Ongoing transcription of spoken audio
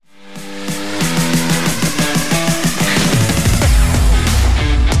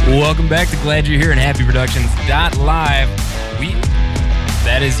welcome back to Glad You're Here and HappyProductions.live.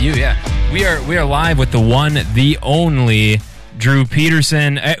 That is you, yeah. We are live with the one, the only Drew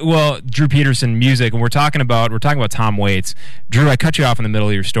Peterson. Drew Peterson music, and we're talking about Tom Waits. Drew, I cut you off in the middle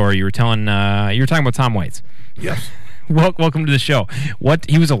of your story. You were talking about Tom Waits. Yes. Welcome to the show. What,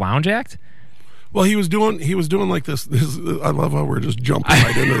 he was a lounge act? Well, he was doing like this. I love how we're just jumping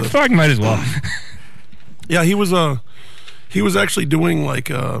right into this. Fuck, might as well. Yeah, he was actually doing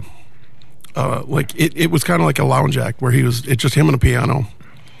it was kind of like a lounge act where it's just him and a piano.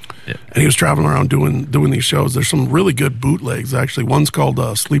 Yeah. And he was traveling around doing these shows. There's some really good bootlegs, actually. One's called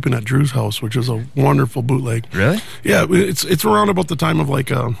Sleeping at Drew's House, which is a wonderful bootleg. Really? Yeah, it's around about the time of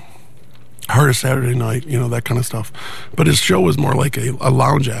Hardest Saturday Night, that kind of stuff. But his show was more like a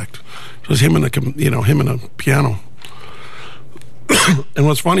lounge act. It was him and a piano. And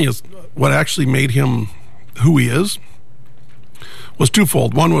what's funny is what actually made him who he is was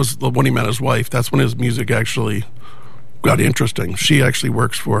twofold. One was when he met his wife. That's when his music actually got interesting. She actually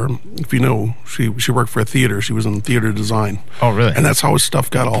works for, if you know, she worked for a theater. She was in theater design. Oh, really? And that's how his stuff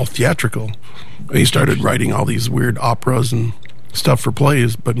got all theatrical. And he started writing all these weird operas and stuff for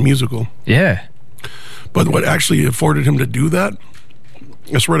plays, but musical. Yeah. But what actually afforded him to do that,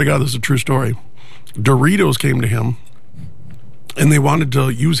 I swear to God, this is a true story. Doritos came to him, and they wanted to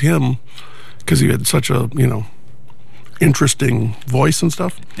use him because he had such a, interesting voice and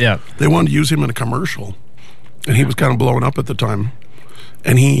stuff. Yeah. They wanted to use him in a commercial, and he was kind of blowing up at the time,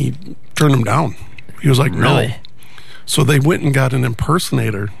 and he turned him down. He was like, really? No. So they went and got an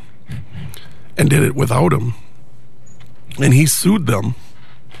impersonator and did it without him, and he sued them,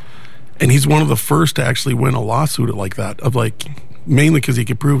 and he's one of the first to actually win a lawsuit like that, mainly because he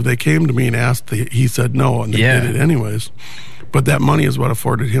could prove. They came to me and asked, he said no, and they did it anyways. But that money is what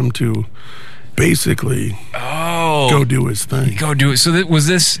afforded him to basically go do his thing. Go do it. So was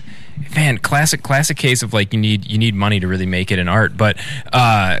this, man, classic case of you need money to really make it in art. But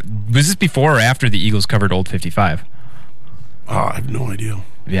was this before or after the Eagles covered Old 55? I have no idea.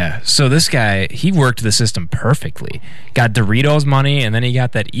 Yeah. So this guy, he worked the system perfectly. Got Doritos money, and then he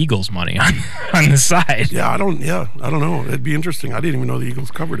got that Eagles money on the side. Yeah, I don't know. It'd be interesting. I didn't even know the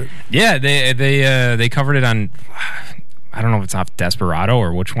Eagles covered it. Yeah, they covered it on, I don't know if it's off Desperado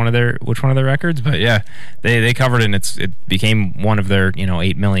or which one of their records, but yeah, they covered it, and it became one of their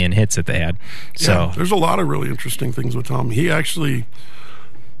 8 million hits that they had. So yeah, there's a lot of really interesting things with Tom. He actually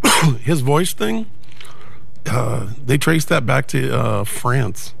his voice thing, they traced that back to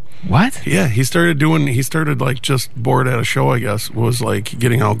France. What? Yeah, he started just bored at a show, I guess, was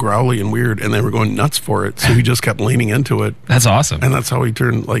getting all growly and weird, and they were going nuts for it, so he just kept leaning into it. That's awesome. And that's how he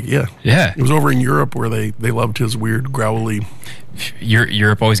turned, Yeah. It was over in Europe where they loved his weird growly.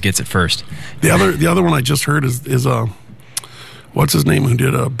 Europe always gets it first. The other one I just heard is what's his name who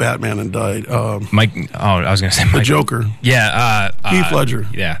did Batman and died? Mike. Oh, I was going to say Mike. The Joker. Yeah. Heath Ledger.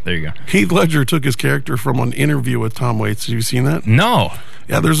 Yeah, there you go. Heath Ledger took his character from an interview with Tom Waits. Have you seen that? No.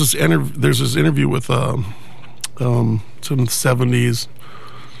 Yeah, there's this interview with some 70s.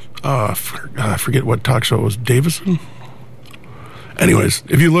 I forget what talk show it was. Davison. Anyways,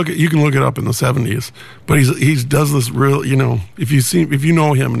 if you can look it up in the 70s. But he does this real, if you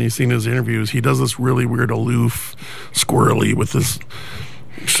know him and you've seen his interviews, he does this really weird, aloof, squirrely with his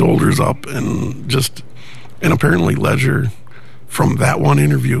shoulders up and apparently Ledger from that one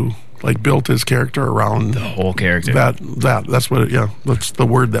interview built his character around the whole character. That's the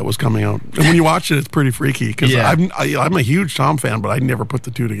word that was coming out. And when you watch it, it's pretty freaky because I'm a huge Tom fan, but I never put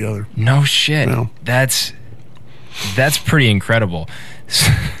the two together. No shit. That's pretty incredible.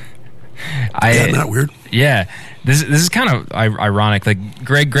 Isn't that weird? Yeah. This is kind of ironic.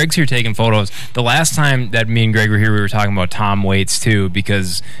 Greg's here taking photos. The last time that me and Greg were here, we were talking about Tom Waits too,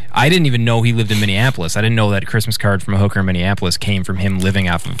 because I didn't even know he lived in Minneapolis. I didn't know that Christmas card from a hooker in Minneapolis came from him living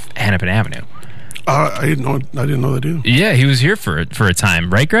off of Hennepin Avenue. I didn't know that either. Yeah, he was here for a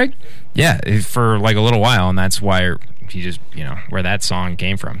time, right, Greg? Yeah, for a little while, and that's why he just, where that song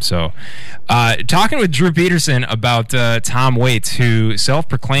came from. So, talking with Drew Peterson about Tom Waits, who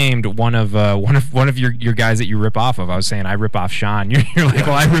self-proclaimed one of your guys that you rip off of. I was saying I rip off Sean. You're like,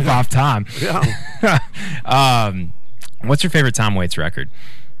 well, I rip off Tom. Yeah. What's your favorite Tom Waits record?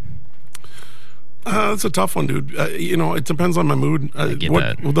 It's a tough one, dude. It depends on my mood. I get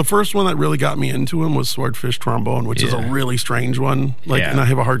that. The first one that really got me into him was Swordfish Trombone, which is a really strange one. And I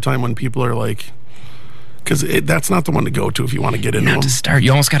have a hard time when people are because that's not the one to go to if you want to get into them. To start,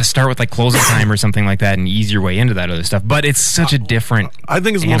 you almost got to start with Closing Time or something like that and ease your way into that other stuff. But it's such a different I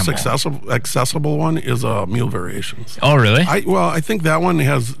think his animal. most accessible one is Mule Variations. Oh, really? I think that one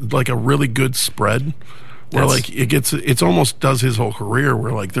has a really good spread where like it's almost does his whole career.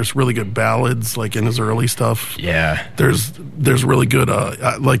 Where like there's really good ballads like in his early stuff. Yeah, there's really good.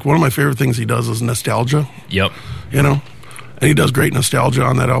 Like one of my favorite things he does is nostalgia. Yep. You know, and he does great nostalgia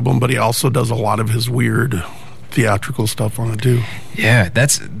on that album, but he also does a lot of his weird theatrical stuff on it too. Yeah,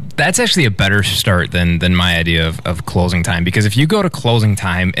 that's actually a better start than my idea of closing time, because if you go to closing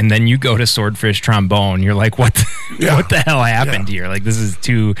time and then you go to Swordfish Trombone, you're like, what the hell happened here? Like, this is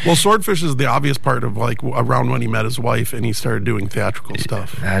too... Well, Swordfish is the obvious part of like around when he met his wife and he started doing theatrical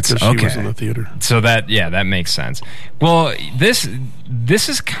stuff. That's okay. She was in the theater. So that makes sense. Well, this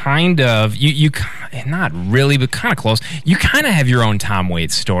is kind of you not really, but kind of close. You kind of have your own Tom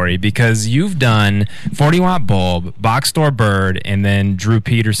Waits story, because you've done 40 Watt Bulb, Box Store Bird, and then Drew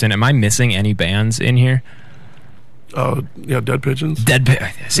Peterson. Am I missing any bands in here? Yeah, Dead Pigeons. Dead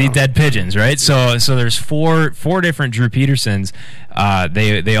Pigeons, right? So there's four different Drew Petersons.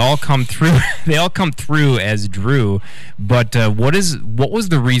 They all come through. They all come through as Drew. But what was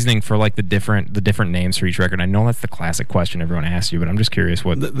the reasoning for like the different names for each record? I know that's the classic question everyone asks you, but I'm just curious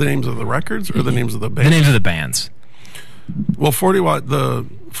what the names of the records or the names of the bands. The names of the bands. Well, 40 Watt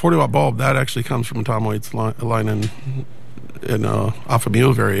Bulb, that actually comes from Tom Waits' line in off of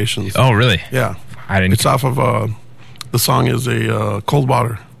Mule Variations. Oh, really? Yeah, I didn't. It's off of the song is a Cold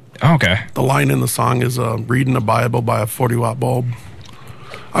Water. Oh, okay. The line in the song is reading a Bible by a 40 watt bulb.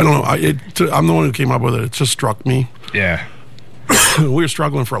 I don't know. I'm the one who came up with it. It just struck me. Yeah. We were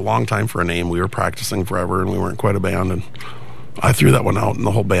struggling for a long time for a name. We were practicing forever, and we weren't quite a band. And I threw that one out, and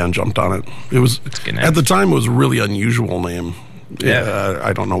the whole band jumped on it. It was at the time it was a really unusual name. Yeah.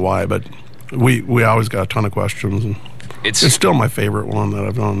 I don't know why, but we always got a ton of questions. And it's still my favorite one that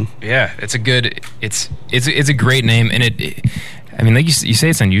I've done. Yeah, it's a great name, and I mean, like you say,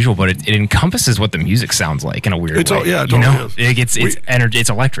 it's unusual, but it encompasses what the music sounds like in a weird way. Yeah, it totally is. It's energy.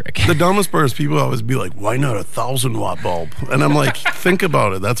 It's electric. The dumbest part is people always be like, "Why not a 1,000-watt bulb?" And I'm like, "Think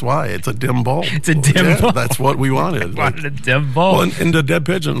about it. That's why it's a dim bulb. It's a dim bulb. That's what we wanted. We wanted a dim bulb." Well, and the Dead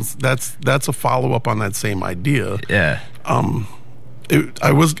Pigeons, that's a follow up on that same idea. Yeah. I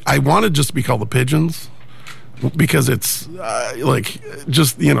wanted just to be called the Pigeons, because it's like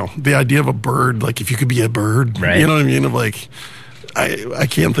just the idea of a bird, like if you could be a bird, right? You know what I mean? Of like, I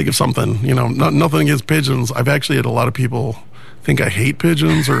can't think of something. Nothing against pigeons. I've actually had a lot of people think I hate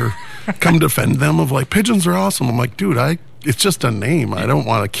pigeons or come defend them of like, pigeons are awesome. I'm like, dude, it's just a name. I don't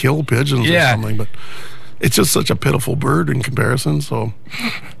want to kill pigeons or something, but it's just such a pitiful bird in comparison. So,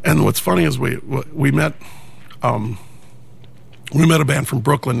 and what's funny is we met. We met a band from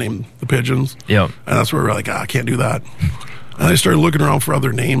Brooklyn named the Pigeons. Yep. And that's where we were like, I can't do that. And I started looking around for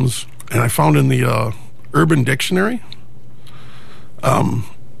other names, and I found in the Urban Dictionary,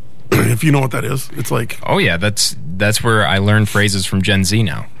 if you know what that is, it's like... Oh, yeah, that's where I learn phrases from Gen Z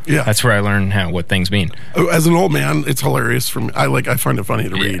now. Yeah. That's where I learn what things mean. As an old man, it's hilarious for me. I find it funny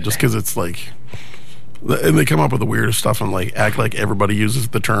to read, just because it's like... And they come up with the weirdest stuff and like act like everybody uses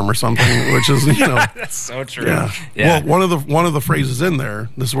the term or something, which is that's so true. Yeah. Well, one of the phrases in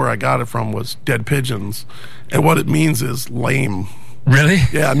there, this is where I got it from, was Dead Pigeons, and what it means is lame. Really?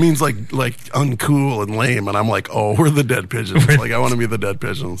 Yeah, it means like uncool and lame, and I'm like, oh, we're the Dead Pigeons. Like I want to be the Dead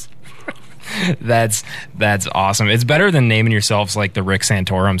Pigeons. That's awesome. It's better than naming yourselves like the Rick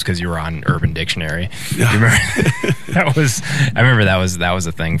Santorums because you were on Urban Dictionary. Yeah. I remember that was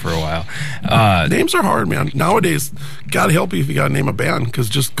a thing for a while. Names are hard, man. Nowadays, God help you if you got to name a band, because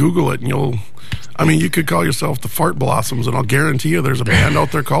just Google it and you could call yourself the Fart Blossoms, and I'll guarantee you there's a band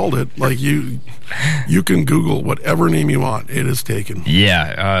out there called it. Like you can Google whatever name you want, it is taken.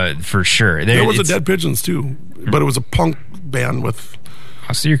 Yeah, for sure. There was a Dead Pigeons too, but it was a punk band with...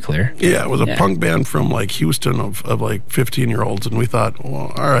 So you're clear. Yeah, it was a punk band from like Houston of like 15-year-olds, and we thought,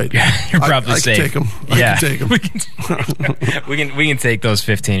 well, all right, you're probably safe. I can take them. We can take those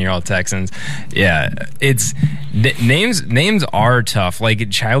 15-year-old Texans. Yeah, it's names are tough. Like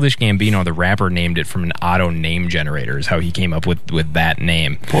Childish Gambino, the rapper, named it from an auto name generator. Is how he came up with that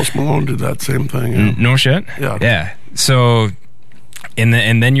name. Post Malone did that same thing. Yeah. No shit. Yeah. So.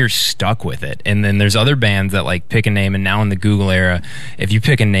 And then you're stuck with it. And then there's other bands that like pick a name, and now in the Google era, if you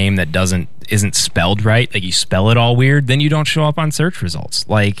pick a name that isn't spelled right, like you spell it all weird, then you don't show up on search results.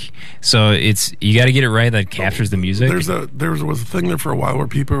 Like, so you got to get it right that captures the music. There was a thing there for a while where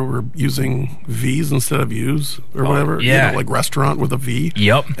people were using V's instead of U's or whatever. Yeah. Like restaurant with a V.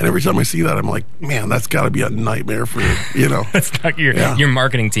 Yep. And every time I see that, I'm like, man, that's got to be a nightmare for That's not your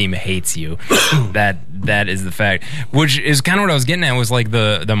marketing team hates you. That is the fact. Which is kind of what I was getting at, was like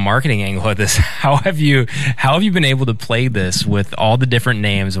the marketing angle of this. How have you been able to play this with all the different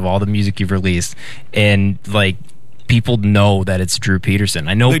names of all the music you've released, and like people know that it's Drew Peterson?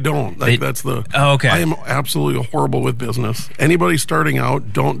 I know They don't. That's the. Oh, okay. I am absolutely horrible with business. Anybody starting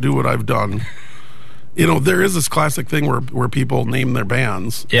out, don't do what I've done. There is this classic thing where people name their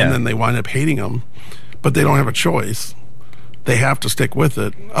bands and then they wind up hating them, but they don't have a choice. They have to stick with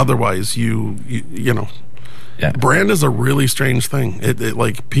it. Otherwise, you know. Yeah. Brand is a really strange thing. It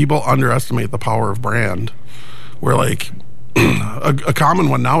like people underestimate the power of brand. Where like a common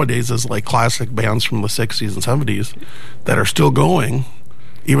one nowadays is like classic bands from the 60s and 70s that are still going,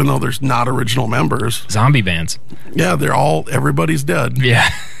 even though there's not original members. Zombie bands. Yeah, everybody's dead. Yeah.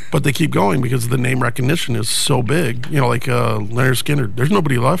 But they keep going because the name recognition is so big. Like Leonard Skinner. There's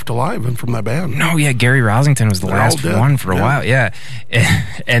nobody left alive from that band. No, yeah, Gary Rosington was the last one for a while. Yeah,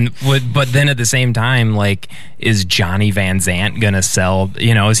 but then at the same time, like, is Johnny Van Zant gonna sell?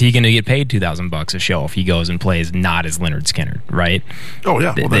 Is he gonna get paid $2,000 a show if he goes and plays not as Leonard Skinner, right? Oh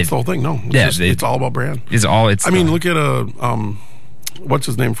yeah, well that's the whole thing. No, it's all about brand. I mean, look at what's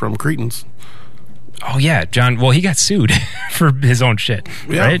his name from Cretans. Oh yeah, John. Well, he got sued for his own shit,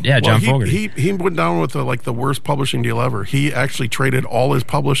 right? Yeah, John Fogerty. He went down with the worst publishing deal ever. He actually traded all his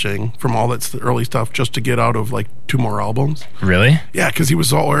publishing from all that early stuff just to get out of like 2 more albums. Really? Yeah, because he was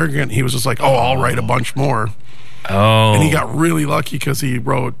so arrogant. He was just like, "Oh, I'll write a bunch more." Oh, and he got really lucky because he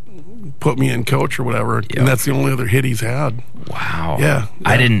wrote "Put Me in Coach" or whatever, and that's the only other hit he's had. Wow. Yeah.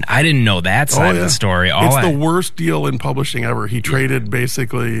 I didn't know that side of the story. It's the worst deal in publishing ever. He traded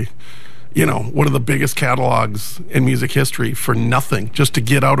basically. One of the biggest catalogs in music history for nothing, just to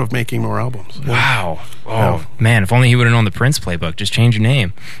get out of making more albums. Wow. Oh, man, if only he would have known the Prince playbook. Just change your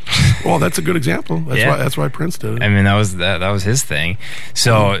name. Well, that's a good example. That's why Prince did it. I mean, that was his thing.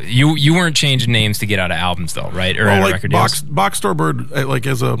 So you weren't changing names to get out of albums, though, right? Or like record deals? Box Store Bird,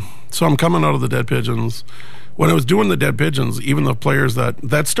 so I'm coming out of the Dead Pigeons. When I was doing the Dead Pigeons, even the players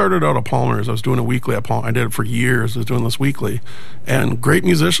that started out at Palmer's, I was doing a weekly at Palmer. I did it for years. I was doing this weekly, and great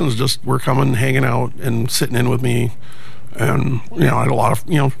musicians just were coming, hanging out, and sitting in with me. And I had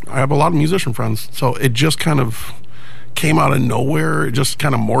I have a lot of musician friends, so it just kind of came out of nowhere. It just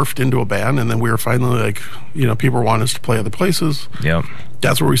kind of morphed into a band, and then we were finally people wanted us to play other places. Yep.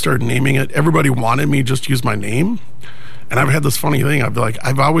 That's where we started naming it. Everybody wanted me just to use my name. And I've had this funny thing. I'd be like,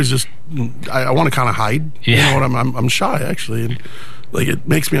 I've always just, I want to kind of hide. Yeah. I'm shy actually, and like it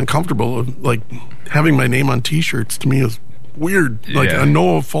makes me uncomfortable. Like having my name on T-shirts to me is weird. Like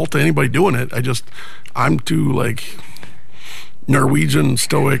no fault to anybody doing it. I'm too like Norwegian,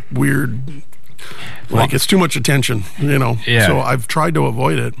 stoic, weird. Like it's too much attention, Yeah. So I've tried to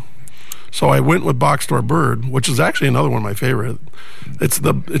avoid it. So I went with Box Store Bird, which is actually another one of my favorite. It's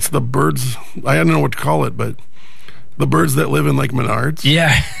the birds. I don't know what to call it, but. The birds that live in like Menards.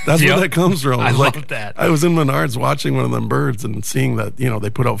 Yeah. That's where that comes from. I love that. I was in Menards watching one of them birds and seeing that, they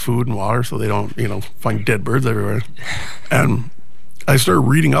put out food and water so they don't, find dead birds everywhere. And I started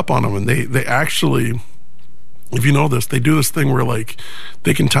reading up on them, and they actually, if you know this, they do this thing where like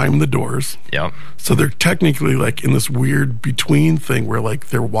they can time the doors. Yep. So they're technically like in this weird between thing where like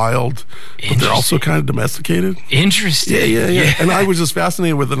they're wild, but they're also kind of domesticated. Interesting. Yeah. And I was just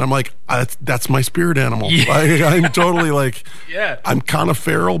fascinated with it. And I'm like, that's my spirit animal. Yeah. I'm totally like, I'm kind of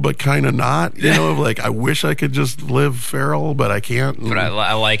feral, but kind of not. Like I wish I could just live feral, but I can't. But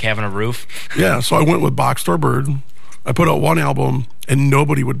I like having a roof. Yeah. So I went with Box Store Bird. I put out one album, and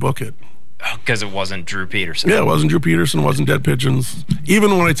nobody would book it. Because it wasn't Drew Peterson. Yeah, it wasn't Drew Peterson. It wasn't Dead Pigeons.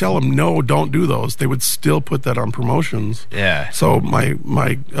 Even when I tell them, no, don't do those, they would still put that on promotions. Yeah. So my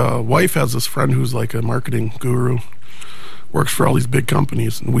wife has this friend who's like a marketing guru, works for all these big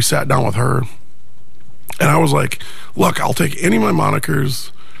companies. And we sat down with her. And I was like, look, I'll take any of my monikers.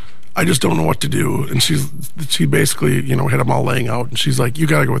 I just don't know what to do. And she basically, had them all laying out. And she's like, you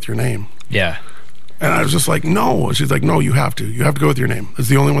got to go with your name. Yeah. And I was just like, no. She's like, no, you have to. You have to go with your name. It's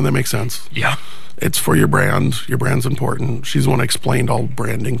the only one that makes sense. Yeah. It's for your brand. Your brand's important. She's the one that explained all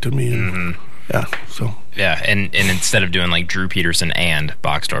branding to me. And, yeah, so. Yeah, and instead of doing like Drew Peterson and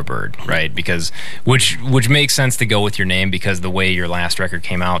Box Store Bird, right? Because, which makes sense to go with your name because the way your last record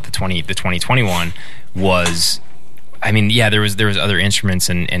came out, the 2021, was, I mean, yeah, there was other instruments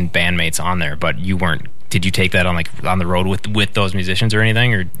and bandmates on there, but you weren't. Did you take that on the road with those musicians or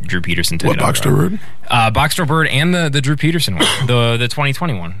anything, or Drew Peterson took it? What, Box Store Bird? Box Store Bird and the Drew Peterson one, the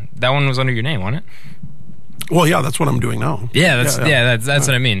 2021. That one was under your name, wasn't it? Well, yeah, that's what I'm doing now. Yeah, that's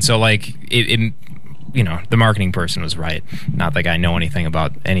what I mean. So like it the marketing person was right. Not like I know anything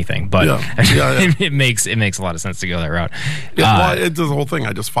about anything, but it makes a lot of sense to go that route. Yeah, well, it's the whole thing.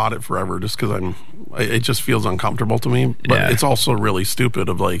 I just fought it forever just because it just feels uncomfortable to me. But it's also really stupid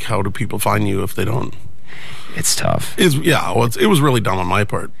of like, how do people find you if they don't? It's tough. It was really dumb on my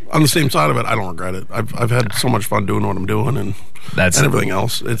part. On the same side of it, I don't regret it. I've had so much fun doing what I'm doing and everything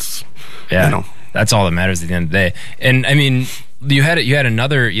else. It's that's all that matters at the end of the day. And I mean, you had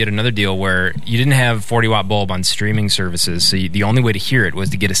another deal where you didn't have 40-watt bulb on streaming services, so the only way to hear it was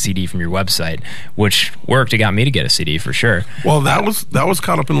to get a CD from your website, which worked. It got me to get a CD for sure. Well, that was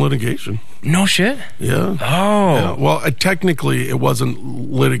caught up in litigation. No shit. Yeah. Oh. Yeah. Well, technically, it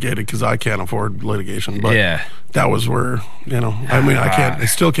wasn't litigated because I can't afford litigation. But that was where I mean, I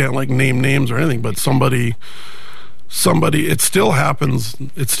still can't like name names or anything, but somebody. It still happens.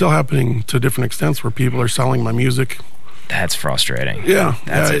 It's still happening to different extents where people are selling my music. That's frustrating. Yeah,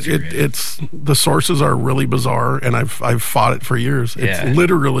 it's the sources are really bizarre, and I've fought it for years. It's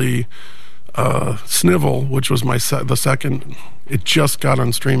literally Snivel, which was the second. It just got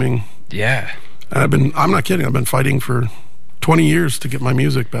on streaming. Yeah, and I'm not kidding. I've been fighting for 20 years to get my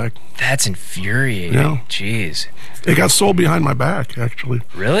music back. That's infuriating. Yeah. Jeez. It got sold behind my back, actually.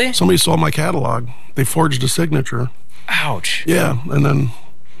 Really? Somebody sold my catalog. They forged a signature. Ouch. Yeah, and then,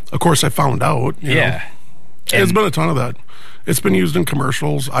 of course, I found out. You know. There's been a ton of that. It's been used in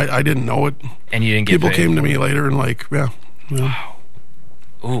commercials. I didn't know it. And you didn't get People came to me later and like, Wow.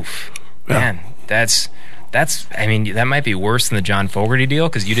 Oof. Yeah. Man, that's. I mean, that might be worse than the John Fogerty deal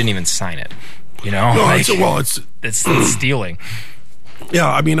because you didn't even sign it. No, like, it's stealing. Yeah,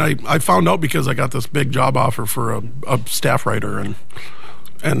 I mean, I found out because I got this big job offer for a staff writer,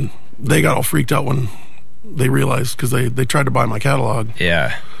 and they got all freaked out when they realized because they tried to buy my catalog.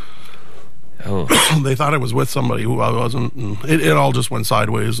 Yeah. Oh. They thought I was with somebody who I wasn't, and it all just went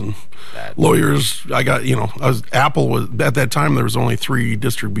sideways. And lawyers, I got Apple was at that time there was only 3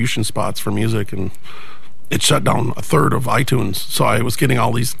 distribution spots for music, and it shut down a third of iTunes. So I was getting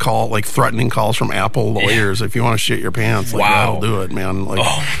all these threatening calls from Apple lawyers. If you want to shit your pants, that'll do it, man. Like,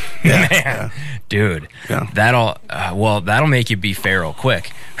 man. Yeah. Dude. Yeah. That'll make you be feral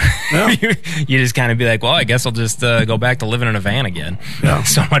quick. Yeah. you just kind of be like, well, I guess I'll just go back to living in a van again. Yeah.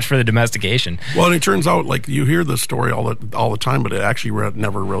 So much for the domestication. Well, and it turns out like you hear this story all the time, but it actually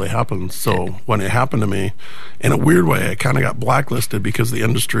never really happened. So when it happened to me, in a weird way, I kind of got blacklisted because the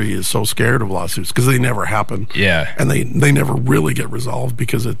industry is so scared of lawsuits because they never happen. Yeah. And they never really get resolved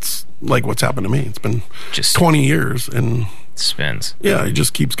because it's like what's happened to me. It's been just 20 years and spins. Yeah, it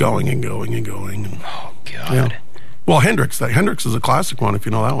just keeps going and going and going. And, oh God. Yeah. Well, Hendrix is a classic one if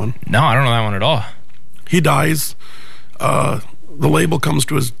you know that one. No, I don't know that one at all. He dies. The label comes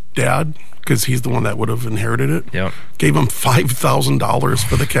to his dad because he's the one that would have inherited it. Yep. Gave him $5,000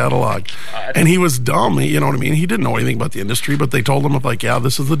 for the catalog. And he was dumb. You know what I mean? He didn't know anything about the industry, but they told him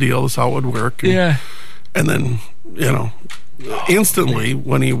this is the deal. This is how it would work. And, and then, instantly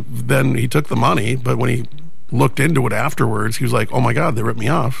when he took the money, but when he looked into it afterwards, he was like, oh my God, they ripped me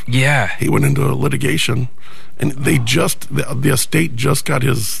off. Yeah. He went into litigation, and the estate just got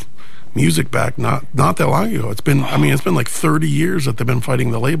his music back not that long ago. It's been like 30 years that they've been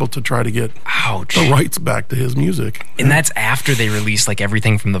fighting the label to try to get the rights back to his music. And that's after they released like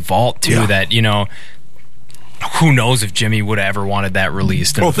everything from the vault too, that who knows if Jimmy would have ever wanted that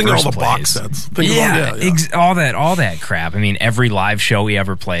released in the think of first all the place. Box sets. All that crap. I mean, every live show he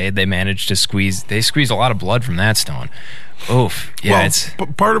ever played, they managed to squeeze a lot of blood from that stone. Oof. Yeah,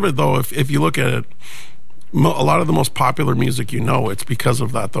 part of it, though, if you look at it, a lot of the most popular music, it's because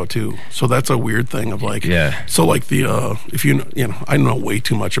of that, though, too. So that's a weird thing of like, so like the, if I know way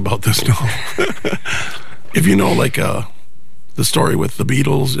too much about this now. If the story with the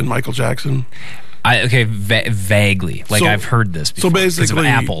Beatles and Michael Jackson. Vaguely. Like I've heard this before. So basically,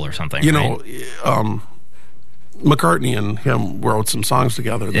 Apple or something. McCartney and him wrote some songs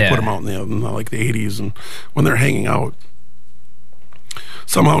together. They put them out in the 80s, and when they're hanging out,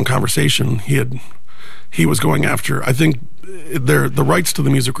 somehow in conversation, he was going after. I think the rights to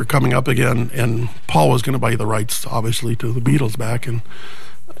the music were coming up again, and Paul was going to buy the rights, obviously, to the Beatles back, and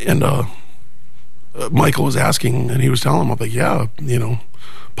Michael was asking, and he was telling him, like,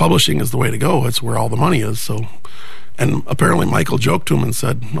 publishing is the way to go. It's where all the money is. So, and apparently Michael joked to him and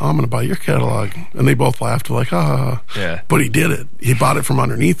said, I'm going to buy your catalog. And they both laughed like, ha ha ha. Yeah. But he did it. He bought it from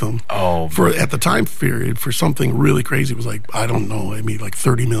underneath him. Oh. At the time period, for something really crazy, it was like, I don't know, I mean like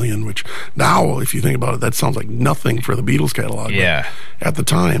 $30 million, which now, if you think about it, that sounds like nothing for the Beatles catalog. Yeah. But at the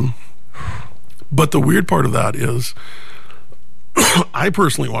time. But the weird part of that is, I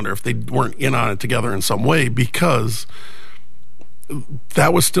personally wonder if they weren't in on it together in some way, because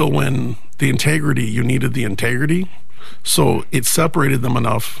that was still when you needed the integrity. So it separated them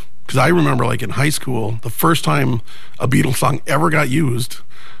enough. Because I remember, like in high school, the first time a Beatles song ever got used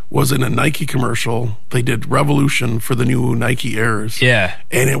was in a Nike commercial. They did Revolution for the new Nike Airs. Yeah.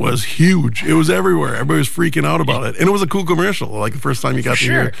 And it was huge. It was everywhere. Everybody was freaking out about it. And it was a cool commercial, like the first time you got to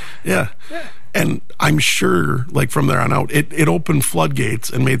hear it. Yeah. And I'm sure, like from there on out, it opened floodgates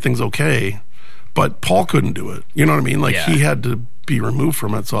and made things okay. But Paul couldn't do it. You know what I mean? Like he had to be removed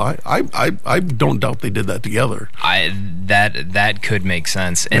from it. So I don't doubt they did that together. That could make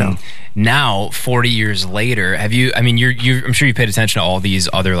sense. And now, 40 years later, have you? I mean, I'm sure you paid attention to all these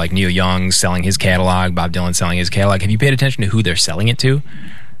other, like Neil Young selling his catalog, Bob Dylan selling his catalog. Have you paid attention to who they're selling it to?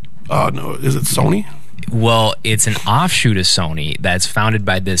 No, is it Sony? Well, it's an offshoot of Sony that's founded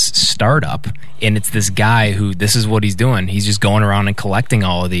by this startup, and it's this guy who, this is what he's doing. He's just going around and collecting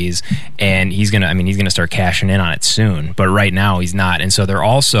all of these, and he's gonna start cashing in on it soon. But right now, he's not. And so they're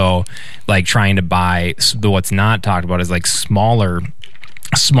also like trying to buy. What's not talked about is like smaller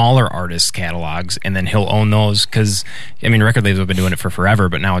artists' catalogs, and then he'll own those, because I mean record labels have been doing it for forever,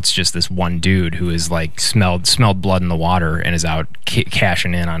 but now it's just this one dude who is like smelled blood in the water and is out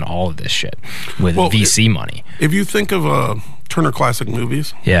cashing in on all of this shit with VC money. If you think of Turner Classic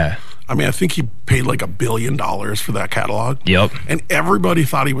Movies, I mean, I think he paid like $1 billion for that catalog. Yep. And everybody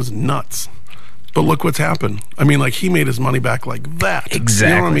thought he was nuts. But look what's happened. I mean, like, he made his money back like that. Exactly.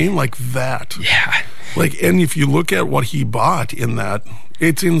 You know what I mean? Like that. Yeah. Like, and if you look at what he bought in that,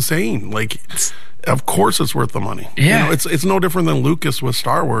 it's insane. Like, of course it's worth the money. Yeah. You know, it's no different than Lucas with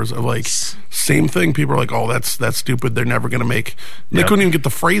Star Wars. Of like, same thing. People are like, oh, that's stupid. They're never going to make... They couldn't even get the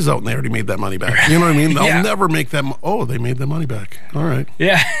phrase out, and they already made that money back. You know what I mean? They'll never make that... Oh, they made the money back. All right.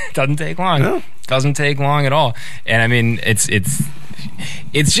 Yeah. Doesn't take long. Yeah. Doesn't take long at all. And I mean, it's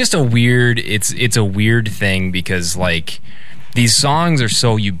just a weird... It's a weird thing, because like these songs are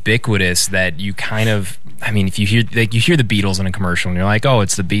so ubiquitous that you kind of... I mean, if you hear the Beatles in a commercial and you're like, oh,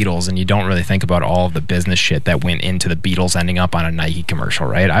 it's the Beatles, and you don't really think about all of the business shit that went into the Beatles ending up on a Nike commercial,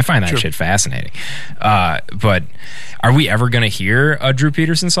 right? I find that shit fascinating. But are we ever going to hear a Drew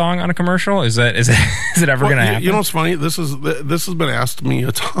Peterson song on a commercial? Is it ever going to happen? You know what's funny? This has been asked me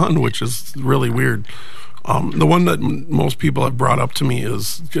a ton, which is really weird. The one that most people have brought up to me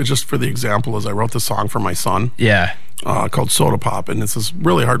is, just for the example, is I wrote this song for my son. Yeah. Called Soda Pop, and it's this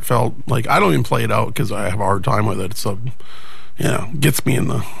really heartfelt, like, I don't even play it out because I have a hard time with it. So, gets me in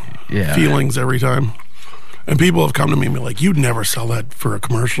the feelings every time. And people have come to me and be like, you'd never sell that for a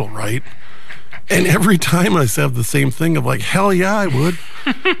commercial, right? And every time I have the same thing of like, hell yeah, I would.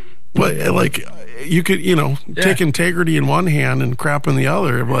 But like, you could, take integrity in one hand and crap in the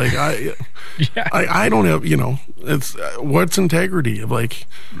other. Like, I don't have, it's what's integrity of like,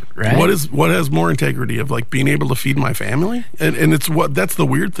 right? what has more integrity of like being able to feed my family? And that's the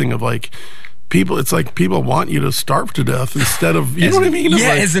weird thing of like, it's like people want you to starve to death instead of, you know what I mean? Yeah,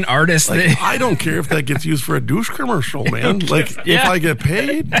 like, as an artist. Like, I don't care if that gets used for a douche commercial, man. Like, if I get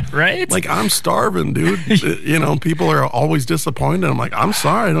paid, right? Like, I'm starving, dude. People are always disappointed. I'm like, I'm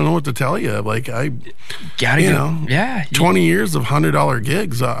sorry, I don't know what to tell you. Like, I gotta 20 years of $100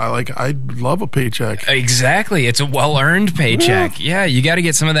 gigs. I'd love a paycheck. Exactly. It's a well-earned paycheck. Yeah, you got to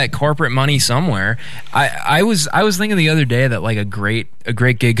get some of that corporate money somewhere. I was thinking the other day that like a great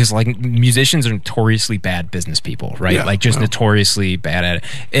gig, because like musicians are notoriously bad business people, right? Yeah, like just notoriously bad at it,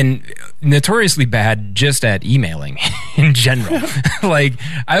 and notoriously bad just at emailing in general. Like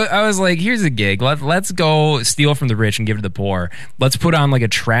I was like, here's a gig. Let's go steal from the rich and give to the poor. Let's put on like a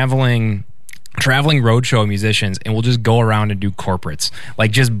traveling roadshow of musicians, and we'll just go around and do corporates.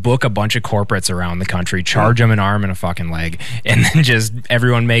 Like, just book a bunch of corporates around the country, charge them an arm and a fucking leg, and then just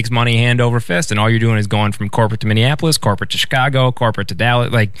everyone makes money hand over fist, and all you're doing is going from corporate to Minneapolis, corporate to Chicago, corporate to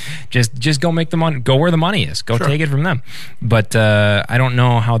Dallas. Like, just go make the money, go where the money is, go take it from them. But I don't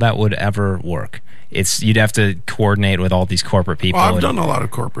know how that would ever work. You'd have to coordinate with all these corporate people. Well, I've done a lot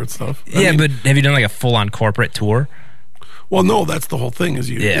of corporate stuff. I mean, but have you done like a full-on corporate tour? Well, no, that's the whole thing.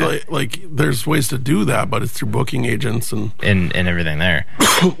 Is like there's ways to do that, but it's through booking agents and everything there.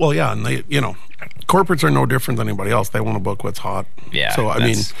 Well, yeah, and they, corporates are no different than anybody else. They want to book what's hot. Yeah. So I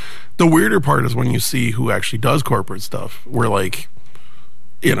mean, the weirder part is when you see who actually does corporate stuff. Where like,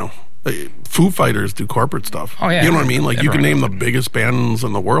 Foo Fighters do corporate stuff. Oh yeah. You know what I mean? Like, you can name the biggest bands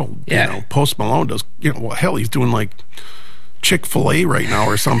in the world. Yeah. Post Malone does. Well, hell, he's doing like Chick-fil-A right now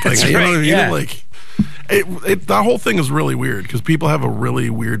or something. That's you know what I mean? Yeah. Like. That whole thing is really weird because people have a really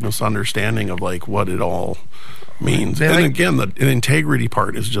weird misunderstanding of like what it all means. And again, the integrity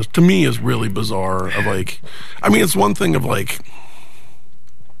part is just, to me, is really bizarre. Of like, I mean, it's one thing of like,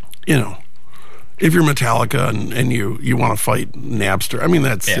 if you're Metallica and you want to fight Napster, I mean,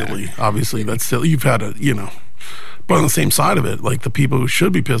 that's silly. Obviously, that's silly. You've had but But on the same side of it, like the people who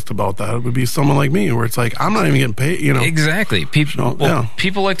should be pissed about that would be someone like me, where it's like I'm not even getting paid. Exactly. People, So,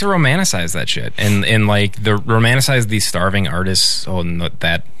 people like to romanticize that shit, and like the romanticize these starving artists on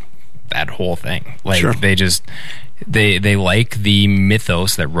that whole thing. Like Sure. they just they like the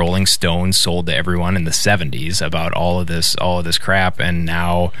mythos that Rolling Stones sold to everyone in the 70s about all of this crap, and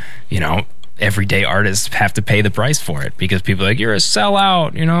now everyday artists have to pay the price for it because people are like, you're a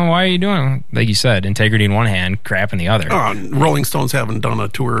sellout. Why are you doing, like you said, integrity in one hand, crap in the other. Rolling Stones haven't done a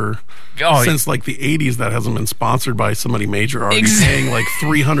tour since like the 80s that hasn't been sponsored by somebody major already paying like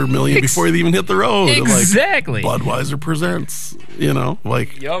 $300 million before they even hit the road. Exactly. Like, Budweiser presents,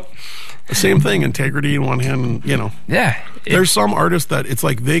 like Yep. the same thing, integrity in one hand, Yeah. There's some artists that it's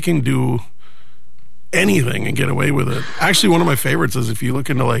like they can do anything and get away with it. Actually, one of my favorites is if you look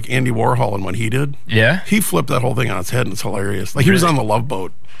into like Andy Warhol and what he did. Yeah. He flipped that whole thing on its head and it's hilarious. Like he was on the Love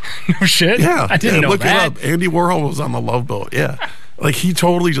Boat. No shit. Yeah. I didn't know look that. it up. Andy Warhol was on the Love Boat. Yeah. Like he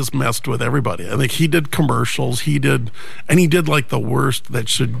totally just messed with everybody. I think he did commercials. He did like the worst that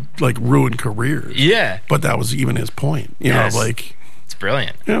should like ruin careers. Yeah. But that was even his point. Yes. Like It's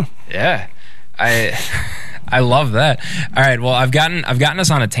brilliant. yeah. Yeah. I love that. All right. Well, I've gotten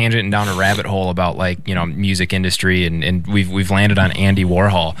us on a tangent and down a rabbit hole about like, music industry and we've landed on Andy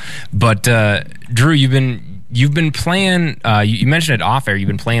Warhol. But Drew, you've been playing you mentioned it off air, you've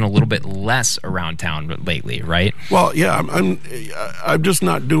been playing a little bit less around town lately, right? Well, yeah, I'm just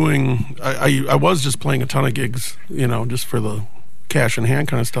not doing I was just playing a ton of gigs, just for the cash in hand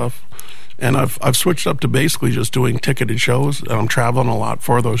kind of stuff. And I've switched up to basically just doing ticketed shows, and I'm traveling a lot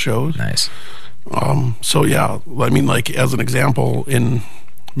for those shows. Nice. So yeah, I mean, like as an example, in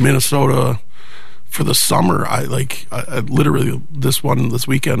Minnesota for the summer, I literally this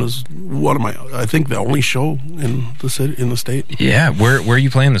weekend is one of I think the only show in the state. Yeah, where are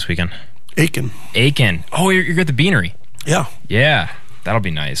you playing this weekend? Aiken. Oh, you're at the Beanery. Yeah, that'll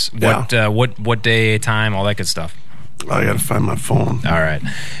be nice. Yeah. What day, time, all that good stuff. I gotta find my phone. All right.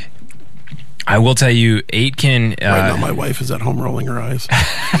 I will tell you, Aitken. Right now, my wife is at home rolling her eyes.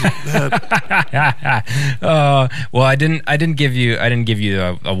 Well, I didn't give you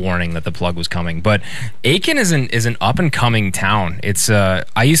a warning that the plug was coming. But Aitken is an up and coming town. It's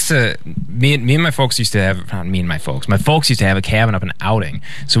I used to me and my folks used to have not me and my folks. My folks used to have a cabin up in Outing,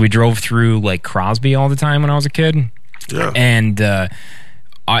 so we drove through like Crosby all the time when I was a kid. Yeah, and a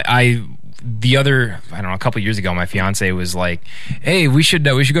couple years ago, my fiance was like, "Hey, we should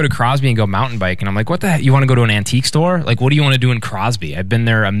go to Crosby and go mountain bike." And I'm like, "What the heck? You want to go to an antique store? Like, what do you want to do in Crosby? I've been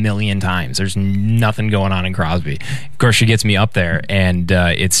there a million times. There's nothing going on in Crosby." Of course, she gets me up there, and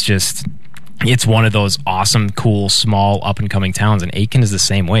it's one of those awesome, cool, small, up and coming towns. And Aitken is the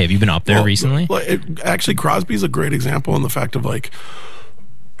same way. Have you been up there recently? Actually, Crosby is a great example in the fact of like.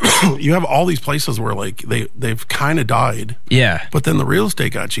 You have all these places where like they've kind of died, yeah, but then the real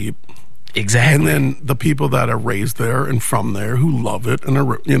estate got cheap. Exactly. And then the people that are raised there and from there who love it and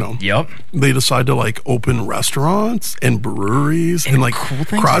are, yep, they decide to like open restaurants and breweries and like cool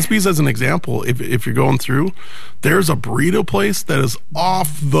things. Crosby's as an example. If you're going through, there's a burrito place that is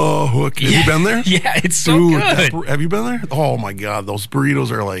off the hook. Have you been there? Yeah, it's so Dude, good. Have you been there? Oh my God, those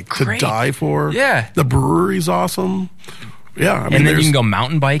burritos are like Great. to die for. Yeah. The brewery's awesome. Yeah, I mean, and then you can go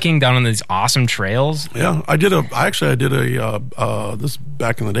mountain biking down on these awesome trails. Yeah, I did a this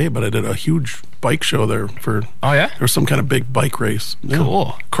back in the day, but I did a huge bike show there for. Oh yeah, there was some kind of big bike race. Yeah.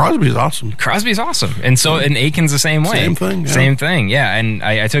 Cool. Crosby's awesome. Crosby's awesome, and Aiken's the same way. Same thing. Yeah. Same thing. Yeah, and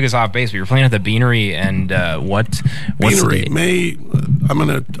I took us off base. We were playing at the Beanery, and what's Beanery? the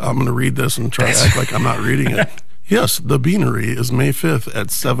I'm gonna read this and try to act like I'm not reading it. Yes, the Beanery is May 5th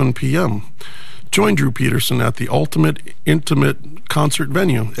at 7 p.m. Join Drew Peterson at the ultimate intimate concert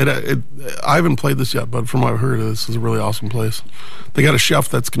venue. I haven't played this yet, but from what I've heard, this is a really awesome place. They got a chef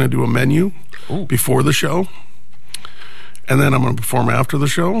that's going to do a menu before the show, and then I'm going to perform after the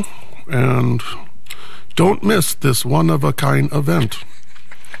show. And don't miss this one-of-a-kind event.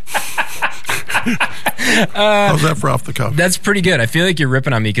 How's that for off the cuff? That's pretty good. I feel like you're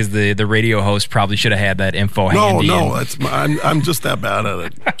ripping on me because the radio host probably should have had that info handy. No, I'm just that bad at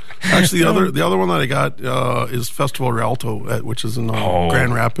it. Actually, the other one that I got is Festival Rialto, which is in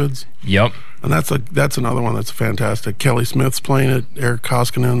Grand Rapids. Yep, and that's another one that's fantastic. Kelly Smith's playing it. Eric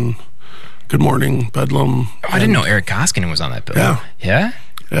Koskinen. Good Morning Bedlam. I didn't know Eric Koskinen was on that bill. Yeah.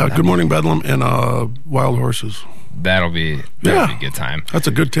 Good Morning Bedlam and Wild Horses. That'll be a good time. That's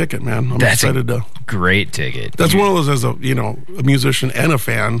a good ticket, man. I'm excited to. Great ticket. That's one of those as a musician and a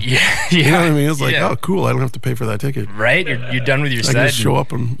fan. Yeah. You know what I mean? It's like, oh, cool. I don't have to pay for that ticket. Right? You're done with your set. I can just show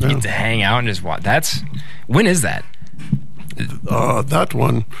up and you get to hang out and just watch. When is that? That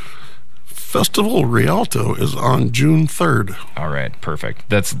one. Festival Rialto is on June 3rd. All right, perfect.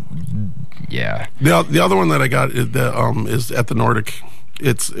 That's yeah. The other one that I got is at the Nordic.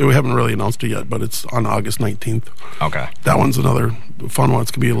 We haven't really announced it yet, but it's on August 19th. Okay. That one's another fun one.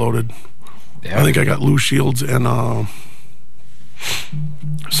 It's gonna be loaded. Yeah. I think I got Lou Shields and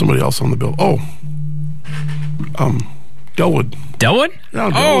somebody else on the bill. Delwood. Delwood? Yeah,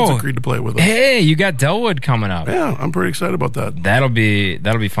 Delwood's agreed to play with us. Hey, you got Delwood coming up. Yeah, I'm pretty excited about that. That'll be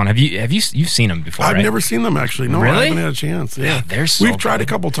fun. You've seen them before? I've right? never seen them actually. No, really? I haven't had a chance. Yeah, they're so We've tried a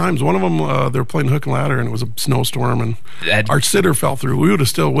couple times. One of them, they were playing Hook and Ladder, and it was a snowstorm, and our sitter fell through. We would have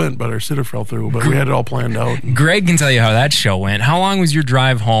still went, but our sitter fell through. But we had it all planned out. Greg can tell you how that show went. How long was your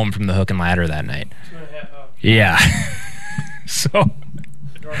drive home from the Hook and Ladder that night? 2.5 hours. Yeah. So.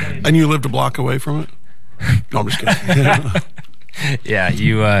 And you lived a block away from it? No, I'm just kidding. Yeah,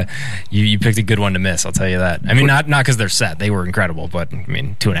 you picked a good one to miss. I'll tell you that. I mean, not because they're set; they were incredible. But I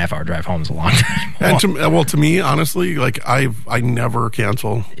mean, 2.5 hour drive home is a long time. And to me, honestly, like I never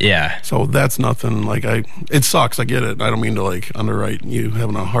cancel. Yeah. So that's nothing. Like it sucks. I get it. I don't mean to like underwrite you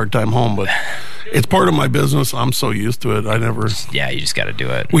having a hard time home, but it's part of my business. I'm so used to it. I never. Yeah, you just got to do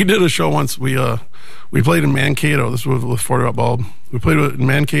it. We did a show once. We played in Mankato. This was with 40 Watt Bulb. We played in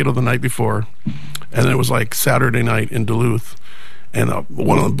Mankato the night before, and it was like Saturday night in Duluth. And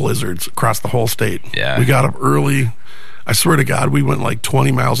one of the blizzards across the whole state. Yeah. We got up early. I swear to God, we went like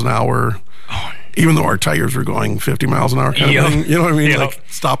 20 miles an hour, even though our tires were going 50 miles an hour kind of thing. You know what I mean? Like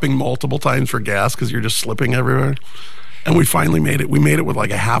stopping multiple times for gas because you're just slipping everywhere. And we finally made it. We made it with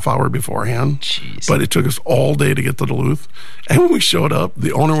like a half hour beforehand. Jeez. But it took us all day to get to Duluth. And when we showed up,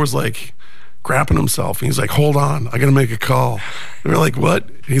 the owner was like crapping himself. And he's like, hold on, I got to make a call. And we're like, what?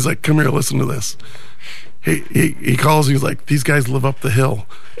 And he's like, come here, listen to this. He calls. He's like, these guys live up the hill.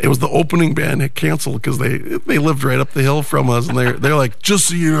 It was the opening band that canceled because they lived right up the hill from us, and they're like, just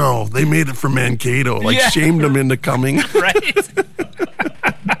so you know, they made it from Mankato. Like shamed them into coming. Right.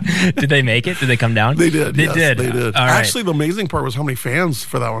 Did they make it? Did they come down? They did. They yes, did. They did. All right. Actually, the amazing part was how many fans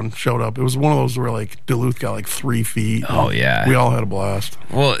for that one showed up. It was one of those where like Duluth got like 3 feet. Oh yeah. We all had a blast.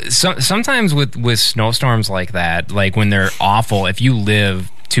 Well, sometimes with snowstorms like that, like when they're awful, if you live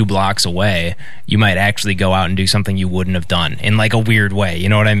 2 blocks away, you might actually go out and do something you wouldn't have done in like a weird way. You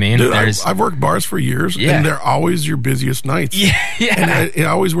know what I mean? Dude, I've worked bars for years, and they're always your busiest nights. Yeah. And it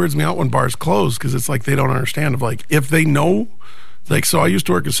always weirds me out when bars close because it's like they don't understand. Of like if they know, like so I used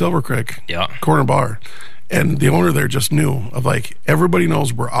to work at Silver Creek, corner bar, and the owner there just knew of like everybody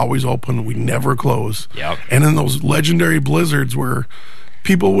knows we're always open, we never close. Yep. And in those legendary blizzards where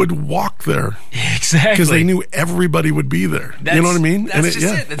people would walk there. Exactly. Because they knew everybody would be there. You know what I mean? That's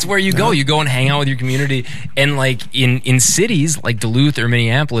it. That's where you go. You go and hang out with your community. And like in cities like Duluth or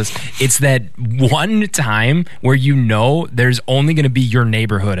Minneapolis, it's that one time where you know there's only going to be your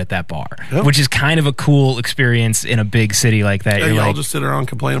neighborhood at that bar, which is kind of a cool experience in a big city like that. Yeah, you all just sit around and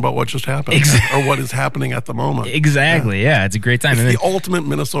complain about what just happened or what is happening at the moment. Exactly. Yeah, it's a great time. It's the ultimate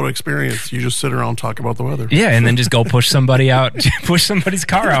Minnesota experience. You just sit around and talk about the weather. Yeah, and then just go push somebody out, push somebody's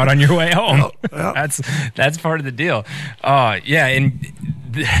car out on your way home. Yep. That's part of the deal. Yeah, and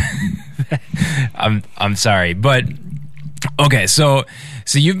I'm sorry, but okay, so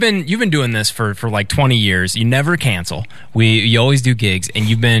you've been doing this for like 20 years. You never cancel. You always do gigs, and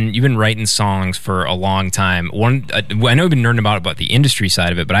you've been writing songs for a long time. I know you've been nerding about the industry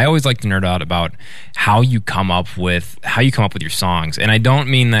side of it, but I always like to nerd out about how you come up with your songs. And I don't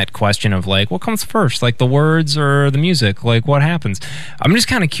mean that question of like what comes first, like the words or the music, like what happens. I'm just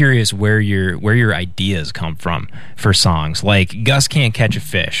kind of curious where your ideas come from for songs. Like Gus Can't Catch a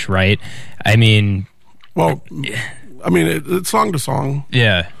Fish, right? I mean, well. I mean, it's song to song.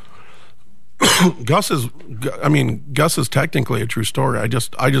 Yeah. Gus is technically a true story. I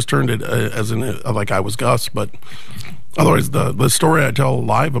just turned it as in like I was Gus, but otherwise the story I tell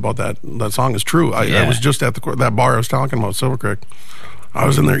live about that song is true. I was just at that bar I was talking about, Silver Creek. I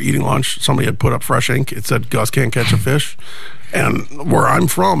was in there eating lunch. Somebody had put up fresh ink. It said Gus Can't Catch a Fish, and where I'm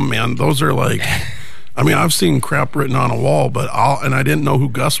from, man, those are like. I mean, I've seen crap written on a wall, and I didn't know who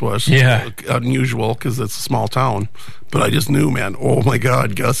Gus was. Yeah. Unusual because it's a small town. But I just knew, man, oh my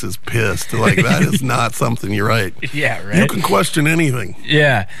God, Gus is pissed. Like, that is not something, you're right. Yeah, right. You can question anything.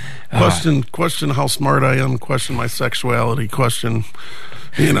 Yeah. Question how smart I am, question my sexuality, question,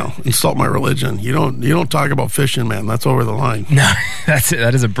 insult my religion. You don't talk about fishing, man. That's over the line. No,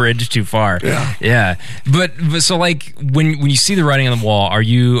 that is a bridge too far. Yeah. But so like when you see the writing on the wall, are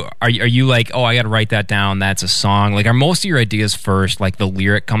you like, oh, I got to write that down? That's a song. Like, are most of your ideas first? Like the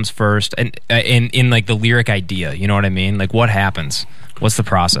lyric comes first, and in like the lyric idea, you know what I mean? Like what happens What's the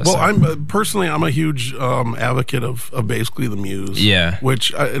process? Well, I'm a huge advocate of basically the muse. Yeah.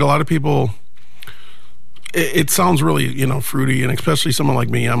 Which a lot of people, it sounds really, fruity, and especially someone like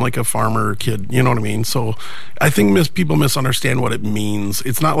me, I'm like a farmer kid, you know what I mean? So I think people misunderstand what it means.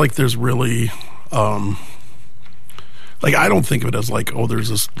 It's not like there's really, I don't think of it as like, oh, there's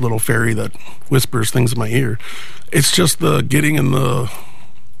this little fairy that whispers things in my ear. It's just the getting in the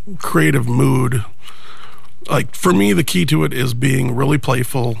creative mood. Like, for me, the key to it is being really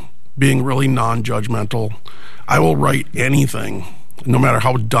playful, being really non-judgmental. I will write anything, no matter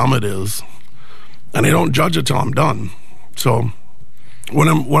how dumb it is, and I don't judge it till I'm done. So when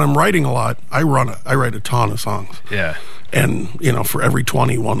I'm writing a lot, I write a ton of songs. Yeah. And for every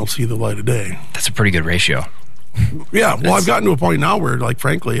 20, one will see the light of day. That's a pretty good ratio. Yeah. Well, I've gotten to a point now where, like,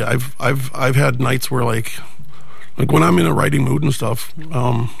 frankly, I've had nights where like when I'm in a writing mood and stuff,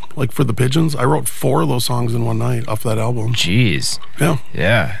 like for the Pigeons, I wrote 4 of those songs in one night off that album. Jeez. Yeah.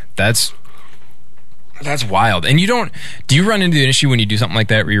 Yeah. That's wild. And do you run into an issue when you do something like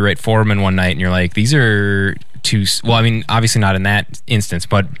that where you write 4 of them in one night and you're like, these are too, well, I mean, obviously not in that instance,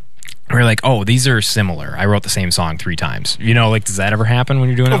 but we're like, oh, these are similar. I wrote the same song 3 times. Like, does that ever happen when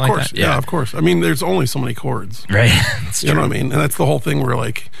you're doing it like that? Yeah, of course. I mean, there's only so many chords. Right. You know what I mean? And that's the whole thing where,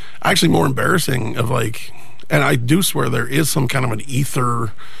 like, actually more embarrassing of, like, and I do swear there is some kind of an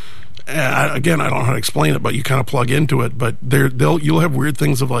ether. Again, I don't know how to explain it, but you kind of plug into it. But you'll have weird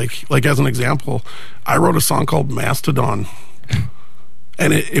things of like as an example, I wrote a song called Mastodon,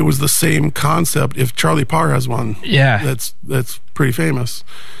 and it was the same concept. If Charlie Parr has one, yeah, that's pretty famous.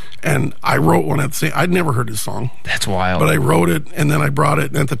 And I wrote one at the same. I'd never heard his song. That's wild. But I wrote it, and then I brought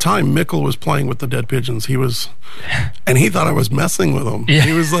it. And at the time, Mikkel was playing with the Dead Pigeons. And he thought I was messing with him. Yeah.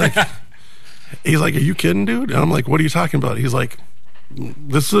 He was like, "Are you kidding, dude?" And I'm like, "What are you talking about?" He's like,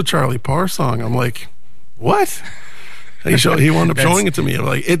 "This is a Charlie Parr song." I'm like, "What?" And he wound up showing it to me.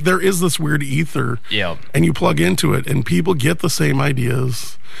 Like, there is this weird ether, and you plug into it, and people get the same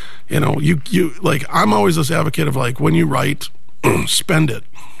ideas. You like. I'm always this advocate of like, when you write, spend it.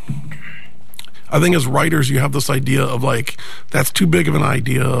 I think as writers, you have this idea of like, that's too big of an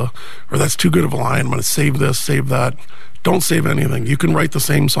idea, or that's too good of a line. I'm going to save this, save that. Don't save anything. You can write the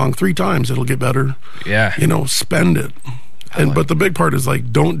same song 3 times; it'll get better. Yeah. Spend it. But the big part is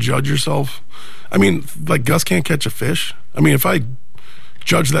like, don't judge yourself. I mean, like Gus Can't Catch a Fish. I mean, if I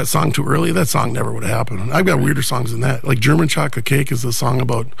judged that song too early, that song never would have happened. I've got weirder songs than that. Like German Chocolate Cake is a song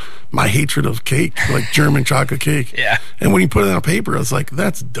about my hatred of cake, like German chocolate cake. Yeah. And when you put it on paper, it's like,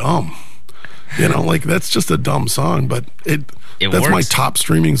 that's dumb. Like that's just a dumb song, but that's works. my top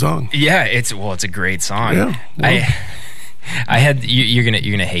streaming song. Yeah, it's a great song. Yeah. Well, I had you're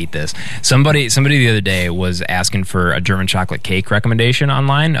gonna hate this. Somebody the other day was asking for a German chocolate cake recommendation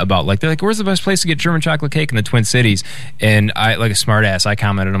online about they're like, where's the best place to get German chocolate cake in the Twin Cities? And I, like a smart ass, I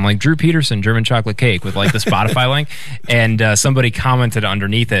commented, I'm like, Drew Peterson German chocolate cake with like the Spotify link, and somebody commented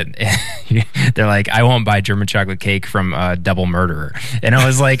underneath it. They're like, I won't buy German chocolate cake from Double Murderer, and I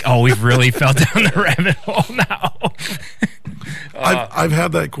was like, oh, we've really fell down the rabbit hole now. I've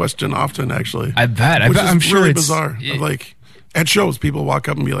had that question often, actually. I bet. I'm sure really it's bizarre. Like, at shows, people walk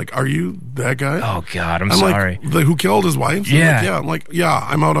up and be like, "Are you that guy?" Oh God, I'm sorry. Like, who killed his wife? Yeah. I'm like, yeah,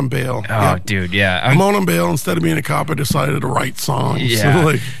 I'm out on bail. Oh, dude, yeah. I'm out on bail. Instead of being a cop, I decided to write songs.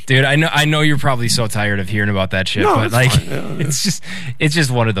 Yeah, so, dude, I know you're probably so tired of hearing about that shit, no, but like, yeah. it's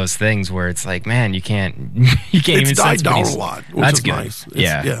just one of those things where it's like, man, you can't even. It's died down a lot, which that's is good. nice.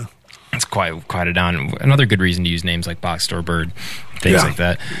 Yeah. It's quite a down. Another good reason to use names like Box Store Bird, things like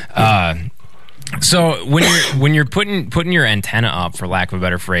that. So when you're putting your antenna up, for lack of a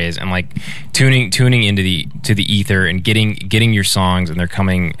better phrase, and like tuning into the ether and getting your songs, and they're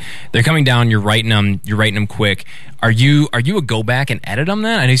coming down. You're writing them quick. Are you a go back and edit them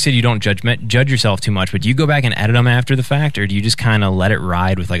then? I know you said you don't judge yourself too much, but do you go back and edit them after the fact, or do you just kind of let it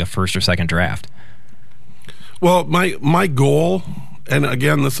ride with like a first or second draft? Well, my goal. And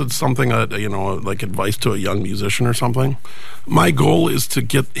again, this is something that, like advice to a young musician or something. My goal is to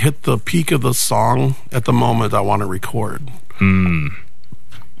hit the peak of the song at the moment I want to record. And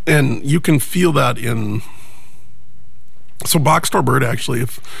you can feel that in... So Box Store Bird, actually,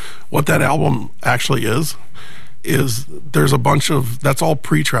 what that album actually is there's a bunch of... That's all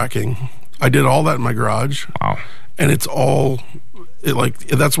pre-tracking. I did all that in my garage. Wow. And it's all...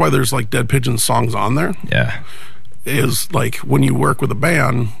 that's why there's like Dead Pigeon songs on there. Yeah. Is like when you work with a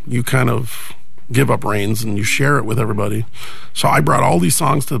band, you kind of give up reins and you share it with everybody. So I brought all these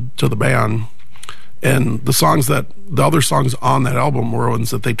songs to the band, And the other songs on that album were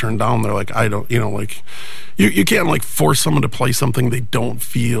ones that they turned down. They're like, I don't, like, you can't like force someone to play something they don't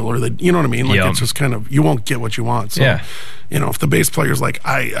feel, or that, you know what I mean? Like, it's just kind of, you won't get what you want. So, if the bass player's like,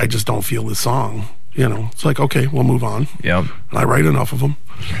 I just don't feel this song, it's like, okay, we'll move on. Yep. And I write enough of them.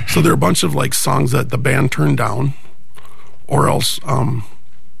 So there are a bunch of like songs that the band turned down, or else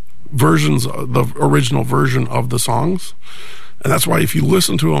versions of the original version of the songs. And that's why if you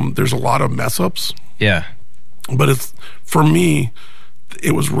listen to them, there's a lot of mess ups. Yeah. But for me,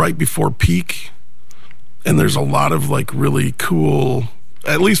 it was right before peak, and there's a lot of like really cool,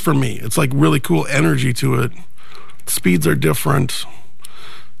 at least for me, it's like really cool energy to it. Speeds are different,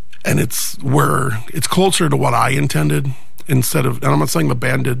 and it's closer to what I intended instead of, and I'm not saying the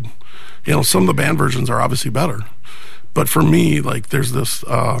band did, some of the band versions are obviously better. But for me, like, there's this,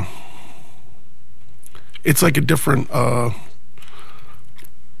 it's like a different,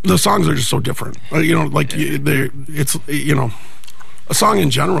 the songs are just so different. A song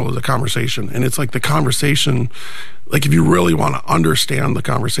in general is a conversation, and it's like the conversation, like if you really want to understand the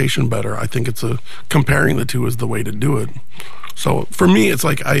conversation better, I think comparing the two is the way to do it. So for me, it's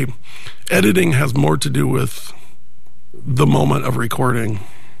like editing has more to do with the moment of recording.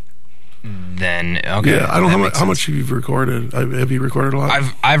 Then okay. Yeah, I don't know how much you've recorded. Have you recorded a lot?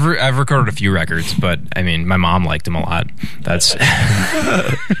 I've recorded a few records, but I mean, my mom liked them a lot. That's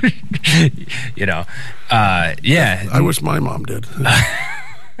yeah. I wish my mom did.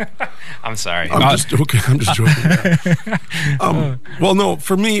 I'm sorry. I'm just joking. Well, no,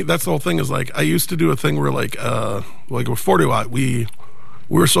 for me, that's the whole thing. Is like I used to do a thing where like with 40 Watt, we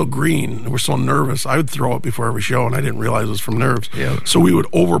were so green and we're so nervous. I would throw up before every show, and I didn't realize it was from nerves. Yep. So we would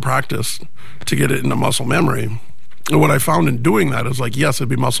over practice to get it into muscle memory. And what I found in doing that is like, yes, it'd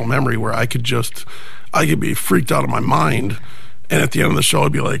be muscle memory where I could be freaked out of my mind. And at the end of the show,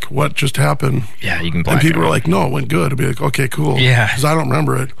 I'd be like, what just happened? Yeah, you can black. And people are like, no, it went good. I'd be like, okay, cool. Yeah. Because I don't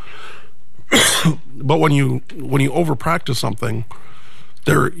remember it. But when you over practice something,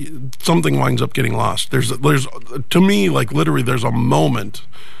 something winds up getting lost. There's to me, like literally, there's a moment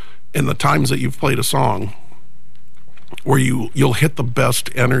in the times that you've played a song where you'll hit the best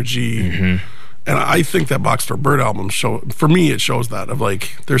energy. Mm-hmm. And I think that Box for Bird album for me, it shows that of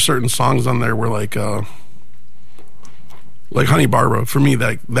like, there's certain songs on there where like Honey Barbara, for me,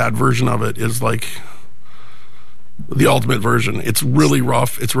 that version of it is like the ultimate version. It's really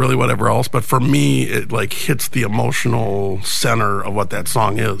rough. It's really whatever else. But for me, it like hits the emotional center of what that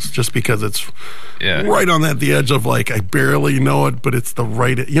song is, just because it's right on the edge of like, I barely know it, but it's the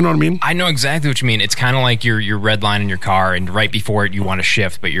right, you know what I mean? I know exactly what you mean. It's kind of like your red line in your car, and right before it, you want to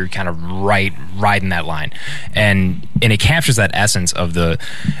shift, but you're kind of riding that line. And it captures that essence of I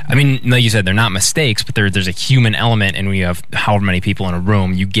mean, like you said, they're not mistakes, but there's a human element, and when you have however many people in a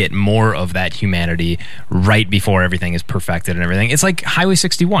room, you get more of that humanity right before everything is perfected and everything. It's like Highway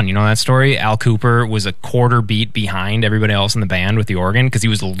 61, you know that story? Al Cooper was a quarter beat behind everybody else in the band with the organ because he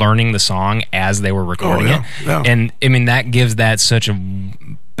was learning the song as they were recording it. Yeah. And I mean, that gives that such a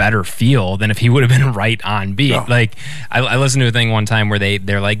better feel than if he would have been right on beat. Yeah. Like I listened to a thing one time where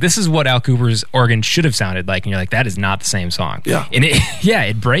they're like, this is what Al Cooper's organ should have sounded like, and you're like, that is not the same song. Yeah. And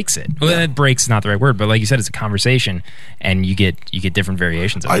it breaks it. Well, it breaks is not the right word, but like you said, it's a conversation, and you get different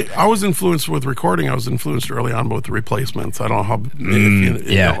variations of it. I was influenced with recording. I was influenced early on with the Replacements. I don't know how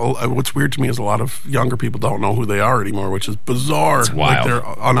what's weird to me is a lot of younger people don't know who they are anymore, which is bizarre. It's wild. Like they're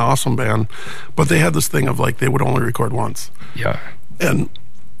an awesome band, but they had this thing of like they would only record once. Yeah. And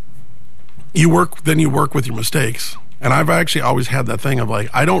you work with your mistakes. And I've actually always had that thing of like,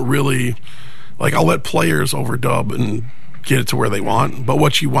 I don't really, like, I'll let players overdub and get it to where they want. But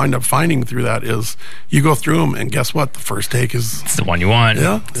what you wind up finding through that is you go through them, and guess what? The first take it's the one you want.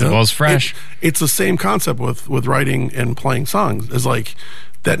 Yeah. It's the most fresh. It's the same concept with writing and playing songs. Is like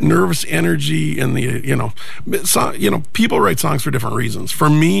that nervous energy and people write songs for different reasons. For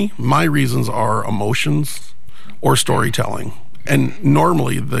me, my reasons are emotions or storytelling. And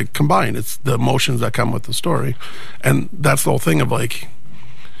normally they combine. It's the emotions that come with the story. And that's the whole thing of like,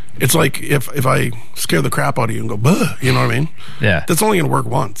 it's like if I scare the crap out of you and go, "Buh," you know what I mean? Yeah. That's only going to work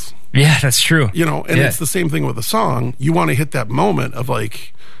once. Yeah, that's true. And it's the same thing with a song. You want to hit that moment of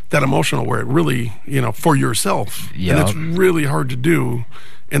like that emotional where it really, for yourself. Yep. And it's really hard to do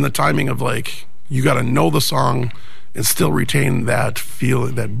in the timing of like, you got to know the song and still retain that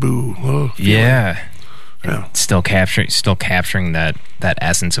feeling, that boo. Yeah. Yeah. Still capturing that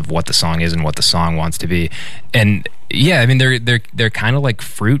essence of what the song is and what the song wants to be. And yeah, I mean they're kind of like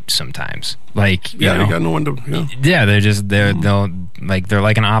fruit sometimes. Like you know, you got no window. Yeah, they're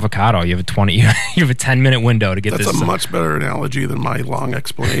like an avocado. You have a 10-minute window to get That's this. That's a much better analogy than my long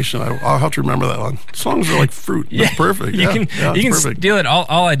explanation. I'll have to remember that one. Songs are like fruit. Yeah. That's perfect. You can steal it.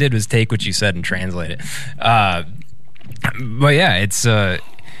 All I did was take what you said and translate it. But yeah, it's a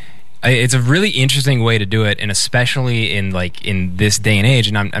really interesting way to do it, and especially in this day and age.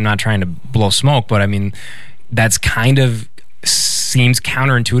 And I'm not trying to blow smoke, but I mean that's kind of seems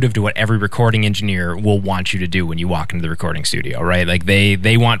counterintuitive to what every recording engineer will want you to do when you walk into the recording studio, right? Like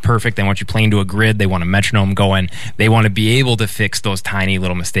they want perfect. They want you playing to a grid. They want a metronome going. They want to be able to fix those tiny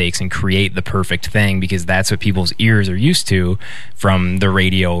little mistakes and create the perfect thing because that's what people's ears are used to from the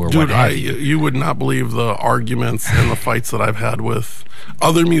radio or what have you. You would not believe the arguments and the fights that I've had with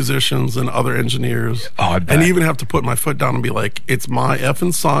other musicians and other engineers. Oh, I bet. And even have to put my foot down and be like, it's my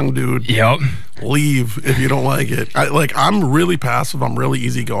effing song, dude. Yep. Leave if you don't like it. I'm really passive. I'm really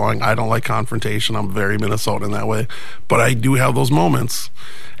easygoing. I don't like confrontation. I'm very Minnesotan in that way. But I do have those moments.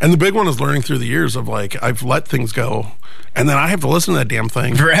 And the big one is learning through the years of like, I've let things go. And then I have to listen to that damn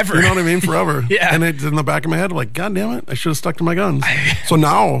thing. Forever. You know what I mean? Forever. Yeah. And it's in the back of my head, like, God damn it, I should have stuck to my guns. So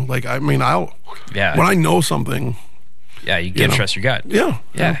now, like, I mean, when I know something, yeah, you get trust your gut.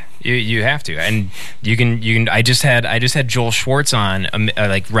 Yeah. You have to, and you can. I just had Joel Schwartz on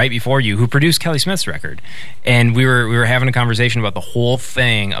like right before you, who produced Kelly Smith's record, and we were having a conversation about the whole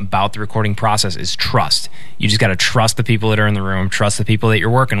thing about the recording process is trust. You just got to trust the people that are in the room, trust the people that you're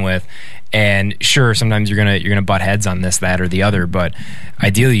working with, and sure, sometimes you're gonna butt heads on this, that, or the other, but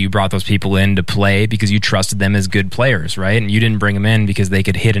ideally you brought those people in to play because you trusted them as good players, right? And you didn't bring them in because they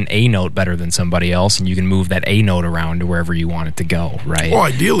could hit an A note better than somebody else, and you can move that A note around to wherever you want it to go, right? Well,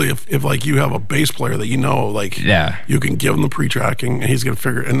 ideally, if like you have a bass player that you know, like you can give him the pre-tracking and he's going to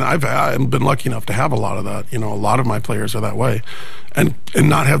figure. And I've been lucky enough to have a lot of that. You know, a lot of my players are that way, and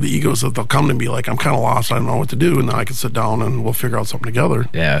not have the egos that they'll come to me like, I'm kind of lost, I don't know what to do, and then I can sit down and we'll figure out something together.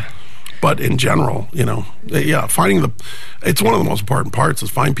 Yeah. But in general, you know, it's one of the most important parts is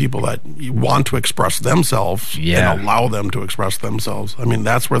find people that want to express themselves and allow them to express themselves. I mean,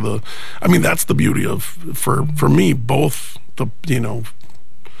 that's the beauty of, for me, both the,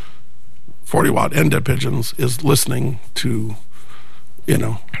 40 Watt and Dead Pigeons is listening to,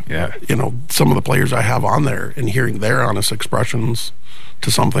 some of the players I have on there and hearing their honest expressions to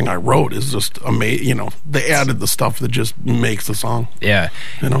something I wrote is just amazing. They added the stuff that just makes the song. Yeah.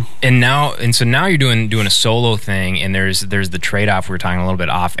 And so now you're doing a solo thing, and there's the trade-off we were talking a little bit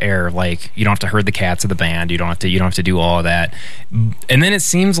off air. Like, you don't have to herd the cats of the band. You don't have to do all of that. And then it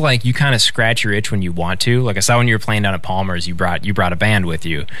seems like you kind of scratch your itch when you want to. Like I saw when you were playing down at Palmer's, you brought a band with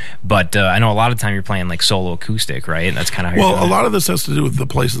you. But I know a lot of the time you're playing like solo acoustic, right? And that's kind of how you're doing a lot of this has to do with the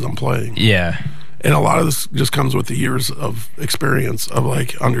places I'm playing. Yeah. And a lot of this just comes with the years of experience of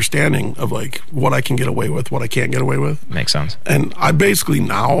like understanding of like what I can get away with, what I can't get away with. Makes sense. And I basically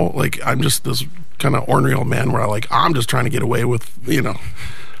now, like, I'm just this kind of ornery old man where I'm just trying to get away with,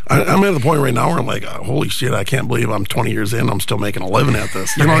 I'm at the point right now where I'm like, holy shit, I can't believe I'm 20 years in, I'm still making a living at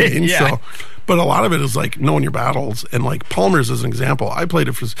this. You know what I mean? Yeah. But a lot of it is like knowing your battles. And like Palmer's is an example. I played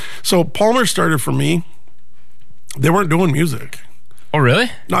it so Palmer started for me, they weren't doing music. Oh,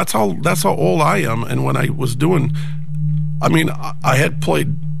 really? That's how old I am. And when I was doing, I had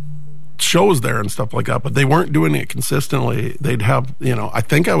played shows there and stuff like that, but they weren't doing it consistently. They'd have, I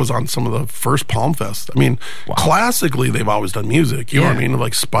think I was on some of the first Palm Fest. Classically, they've always done music. You know what I mean?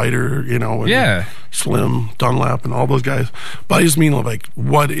 Like Spider, and Slim, Dunlap, and all those guys. But I just mean like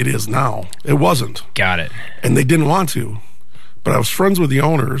what it is now. It wasn't. Got it. And they didn't want to. But I was friends with the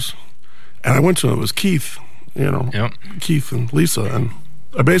owners, and I went to them. It was Keith. Keith and Lisa, and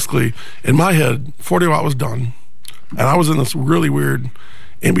I basically, in my head, 40 Watt was done, and I was in this really weird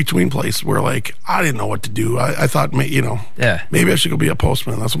in-between place where, like, I didn't know what to do. I thought, maybe I should go be a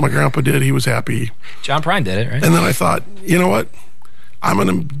postman. That's what my grandpa did. He was happy. John Prine did it, right? And then I thought, you know what? I'm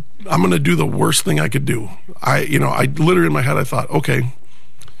gonna do the worst thing I could do. I literally in my head, I thought, okay,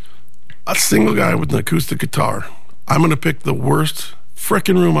 a single guy with an acoustic guitar. I'm gonna pick the worst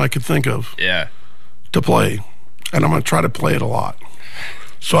frickin' room I could think of. Yeah. To play, and I'm going to try to play it a lot.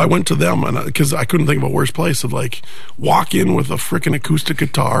 So I went to them, and because I couldn't think of a worse place, of like walk in with a freaking acoustic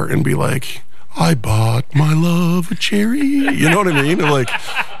guitar and be like, I bought my love a cherry. You know what I mean? And like,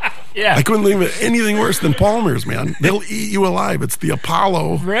 I couldn't think of anything worse than Palmer's, man. They'll eat you alive. It's the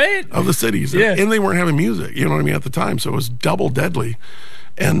Apollo of the cities. Yeah. And they weren't having music, you know what I mean, at the time. So it was double deadly.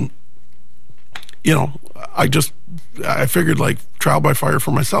 And you know, I figured like trial by fire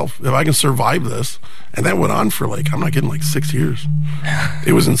for myself. If I can survive this, and that went on for like, I'm not kidding, like 6 years.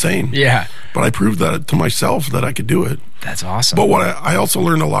 It was insane. Yeah. But I proved that to myself that I could do it. That's awesome. But what I also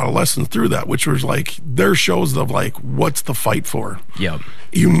learned a lot of lessons through that, which was like, their shows of like, what's the fight for? Yep.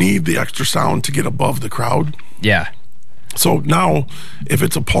 You need the extra sound to get above the crowd. Yeah. So now, if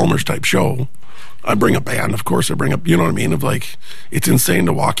it's a Palmer's type show, I bring a band, of course. I bring up, you know what I mean? Of like, it's insane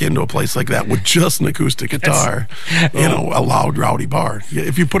to walk into a place like that with just an acoustic guitar, you know, a loud, rowdy bar.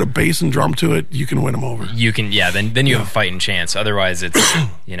 If you put a bass and drum to it, you can win them over. You can, yeah. Then you have a fighting chance. Otherwise, it's,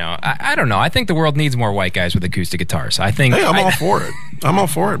 you know, I don't know. I think the world needs more white guys with acoustic guitars. I think. Hey, I'm all for it. I'm all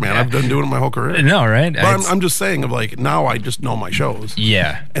for it, man. I've been doing it my whole career. No, right? But I'm just saying, of like, now I just know my shows.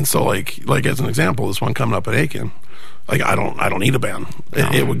 Yeah. And so, like as an example, this one coming up at Aiken. Like I don't need a band.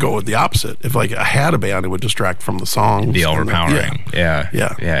 It would go with the opposite. If like I had a band, it would distract from the songs. It'd be overpowering. Yeah.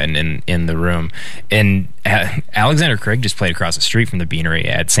 And in the room. And Alexander Craig just played across the street from the Beanery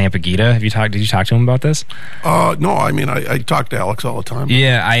at Sampaguita. Did you talk to him about this? No. I mean, I talk to Alex all the time.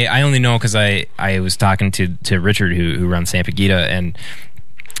 Yeah, I only know because I was talking to Richard who runs Sampaguita, and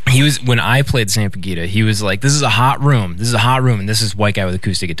he was, when I played Sampaguita, he was like, "This is a hot room. This is a hot room, and this is white guy with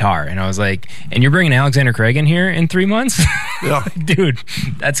acoustic guitar." And I was like, "And you're bringing Alexander Craig in here in 3 months?" Yeah, dude,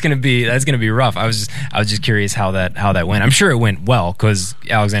 that's gonna be rough. I was just curious how that went. I'm sure it went well because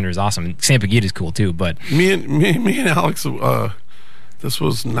Alexander is awesome. Sampaguita is cool too. But me and Alex, this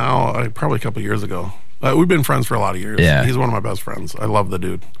was now probably a couple of years ago. We've been friends for a lot of years. Yeah, he's one of my best friends. I love the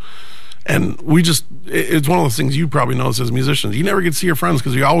dude. And it's one of those things you probably notice as musicians. You never get to see your friends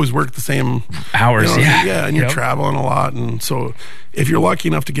because you always work the same hours. You know, yeah, and you're traveling a lot. And so if you're lucky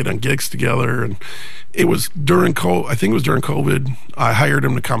enough to get on gigs together, and it was during I think it was during COVID, I hired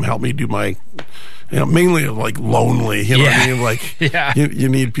him to come help me do my, you know, mainly like lonely, you know what I mean? Like, you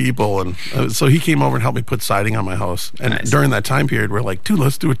need people. And so he came over and helped me put siding on my house. And during that time period, we're like, dude,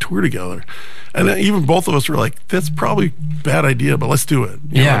 let's do a tour together. And then even both of us were like, that's probably a bad idea, but let's do it.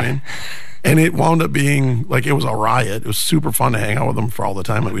 You know what I mean? And it wound up being like, it was a riot. It was super fun to hang out with them for all the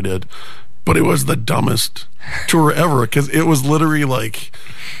time that we did. But it was the dumbest tour ever because it was literally like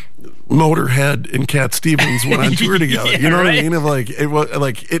Motorhead and Cat Stevens went on tour together. You know what I mean? Of like, it was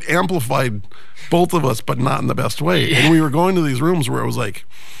like, it amplified both of us, but not in the best way. And we were going to these rooms where it was like,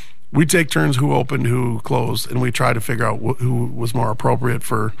 we take turns who opened, who closed, and we try to figure out who was more appropriate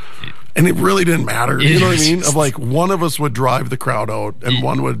for. And it really didn't matter. You know what I mean? Of like, one of us would drive the crowd out, and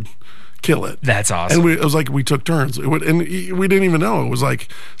one would kill it. That's awesome. And it was like we took turns. And we didn't even know. It was like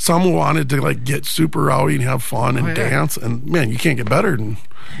some wanted to like get super rowdy and have fun and dance. And man, you can't get better than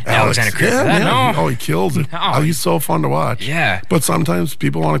Alexander Craig. No. Oh, he kills it. Oh, he's so fun to watch. Yeah. But sometimes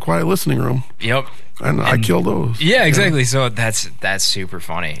people want a quiet listening room. Yep. And I kill those. Yeah, exactly. So that's super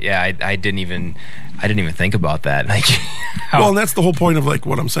funny. Yeah, I didn't even think about that. Like, well, and that's the whole point of like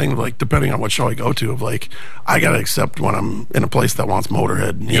what I'm saying. Of like, depending on what show I go to, of like, I gotta accept when I'm in a place that wants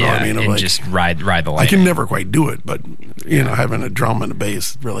Motorhead. You know what I mean? Of and like, just ride the line. I can never quite do it, but you know, having a drum and a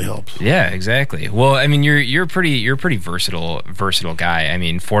bass really helps. Yeah, exactly. Well, I mean, you're a pretty versatile guy. I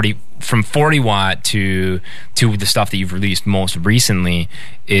mean, 40 watt to the stuff that you've released most recently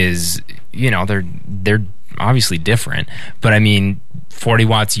is, you know, they're obviously different, but I mean, 40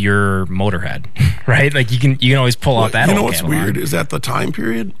 watts your Motorhead, right? Like you can always pull out that. You know what's weird is at the time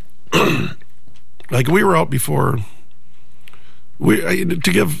period, like we were out before. To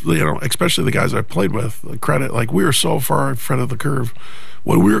give, you know, especially the guys I played with credit, like we were so far ahead of the curve.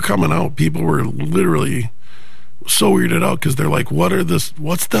 When we were coming out, people were literally so weirded out because they're like,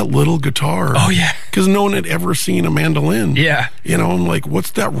 what's that little guitar? Oh yeah, because no one had ever seen a mandolin. Yeah, you know, I'm like, what's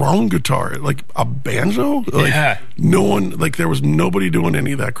that wrong guitar? Like a banjo? Like, no one, like there was nobody doing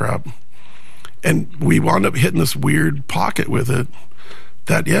any of that crap. And we wound up hitting this weird pocket with it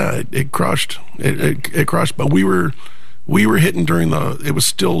that it crushed. It crushed. But we were hitting during it was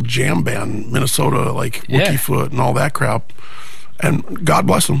still jam band Minnesota, like Wookie Foot and all that crap. And God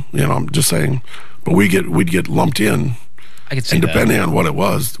bless them, you know, I'm just saying. But we'd get lumped in, I could see and depending on what it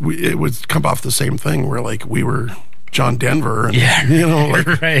was, it would come off the same thing. Where like we were John Denver, and you know,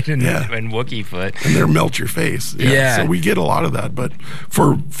 like, right, and Wookie Foot, and they're melt your face. So we get a lot of that. But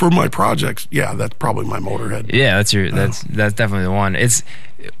for my projects, that's probably my Motorhead. Yeah, that's definitely the one.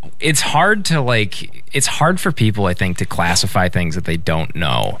 It's hard to it's hard for people, I think, to classify things that they don't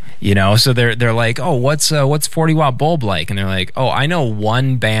know, you know? So they're like, oh, what's 40 watt bulb like? And they're like, oh, I know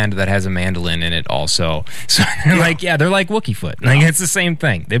one band that has a mandolin in it also. So they're they're like Wookie Foot. Like it's the same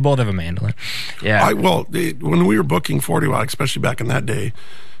thing. They both have a mandolin. Yeah. When we were booking 40 watt, especially back in that day,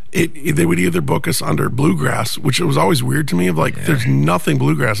 they would either book us under bluegrass, which was always weird to me. Of like, there's nothing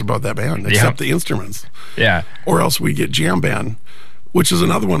bluegrass about that band except the instruments. Yeah. Or else we get jam band, which is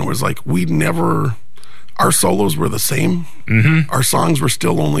another one. It was like our solos were the same. Mm-hmm. Our songs were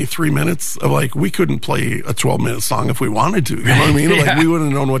still only 3 minutes. Of like, we couldn't play a 12-minute song if we wanted to. You know what I mean? Like, we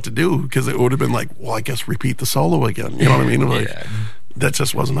wouldn't have known what to do because it would have been like, well, I guess repeat the solo again. You know what I mean? Like, that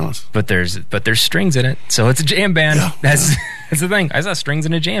just wasn't us. But there's strings in it, so it's a jam band. Yeah, that's the thing. I saw strings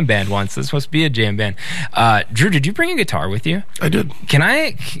in a jam band once. It's supposed to be a jam band. Drew, did you bring a guitar with you? I did. Can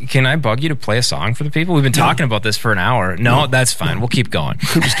I bug you to play a song for the people? We've been talking about this for an hour. No, that's fine. We'll keep going.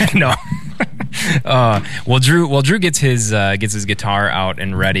 I'm just kidding. No. Well, Drew gets his guitar out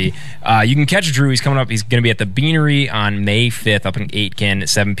and ready. You can catch Drew. He's coming up. He's going to be at the Beanery on May 5th up in Aitkin at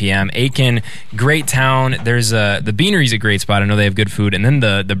 7 p.m. Aitkin, great town. There's the Beanery's a great spot. I know they have good food. And then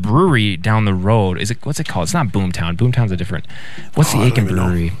the brewery down the road, what's it called? It's not Boomtown. Boomtown's a different. What's the Aitkin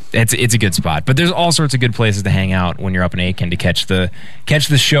Brewery? It's a good spot. But there's all sorts of good places to hang out when you're up in Aitkin to catch the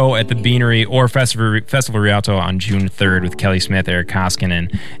show at the Beanery or Festival Rialto on June 3rd with Kelly Smith, Eric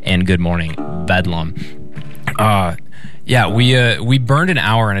Koskinen, and Good Morning Bedlam. Yeah, we burned an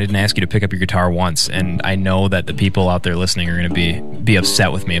hour, and I didn't ask you to pick up your guitar once, and I know that the people out there listening are going to be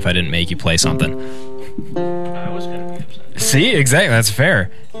upset with me if I didn't make you play something. I was going to be upset. See, exactly, that's fair.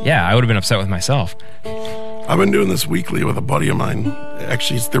 Yeah, I would have been upset with myself. I've been doing this weekly with a buddy of mine.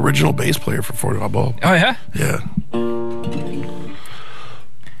 Actually, he's the original bass player for Fort Bob. Oh, yeah? Yeah.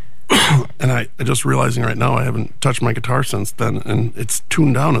 And I just realizing right now I haven't touched my guitar since then, and it's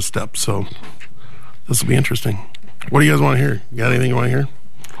tuned down a step, so this will be interesting. What do you guys want to hear? You got anything you want to hear?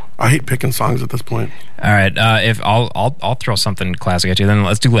 I hate picking songs at this point. All right, if I'll throw something classic at you, then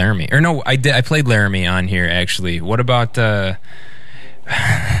let's do Laramie. Or no, I played Laramie on here actually. What about what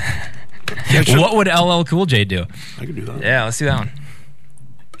would LL Cool J do? I could do that. Yeah, let's do that one.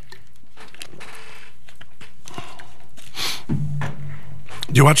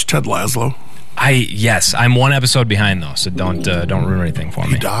 Do you watch Ted Lasso? Yes, I'm one episode behind though, so don't ruin anything for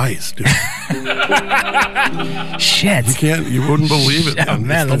me. He dies, dude. Shit. You wouldn't believe it. Yeah,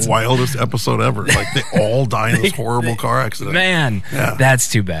 man, it's the wildest episode ever. Like, they all die in this horrible car accident. Man, that's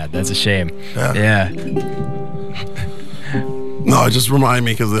too bad. That's a shame. Yeah. No, it just reminded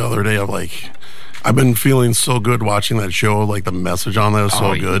me because the other day I've been feeling so good watching that show. Like, the message on that is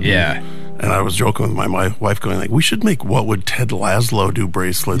so good. Yeah. And I was joking with my wife, going like, "We should make what would Ted Lasso do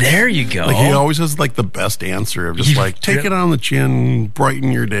bracelets." There you go. Like, he always has like the best answer of just like, take it on the chin,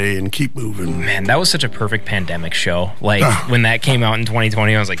 brighten your day, and keep moving. Man, that was such a perfect pandemic show. Like, when that came out in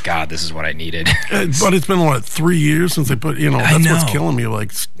 2020, I was like, God, this is what I needed. But it's been 3 years since they put. That's what's killing me.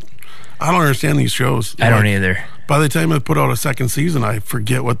 Like, I don't understand these shows. I don't either. By the time I put out a second season, I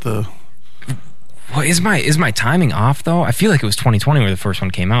forget what the. Well, is my timing off though? I feel like it was 2020 where the first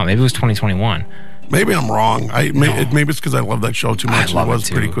one came out. Maybe it was 2021. Maybe I'm wrong. Maybe it's because I love that show too much. It was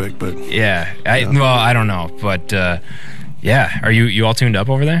pretty quick, but yeah. Well, I don't know, but yeah. Are you all tuned up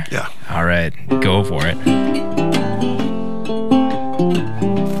over there? Yeah. All right, go for it.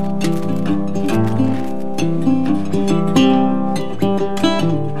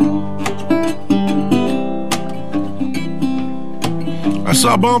 I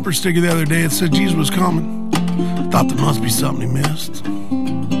saw a bumper sticker the other day. It said Jesus was coming. Thought there must be something he missed.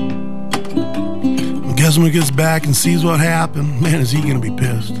 I guess when he gets back and sees what happened, man, is he gonna be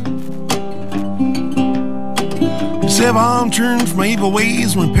pissed. He said, if I'm turned from my evil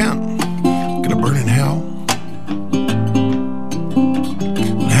ways and repent, gonna burn in hell.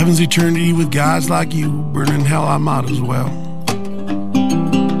 But heaven's eternity with guys like you, burn in hell I might as well.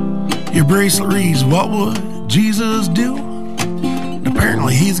 Your bracelet reads, what would Jesus do?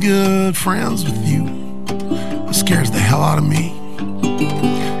 Apparently he's good friends with you. It scares the hell out of me,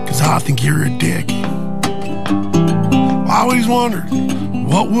 cause I think you're a dick. I always wondered,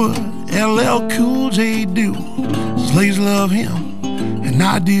 what would LL Cool J do? His ladies love him, and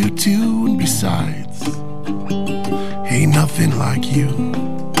I do too. And besides, ain't nothing like you.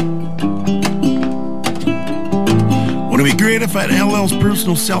 Wouldn't it be great if I had LL's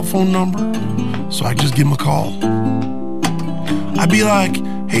personal cell phone number, so I could just give him a call? I'd be like,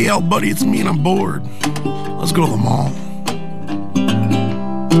 hey, L buddy, it's me and I'm bored. Let's go to the mall.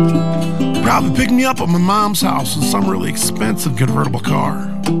 Probably pick me up at my mom's house in some really expensive convertible car.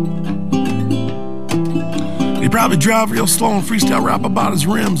 He'd probably drive real slow and freestyle rap about his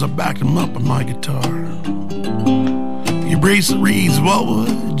rims. I backed him up on my guitar. Your bracelet reads, what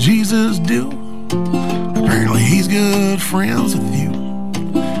would Jesus do? Apparently he's good friends with you.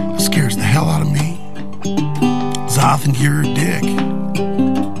 It scares the hell out of me, cause I think you're a dick.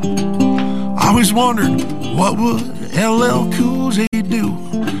 I always wondered, what would LL Cool J do?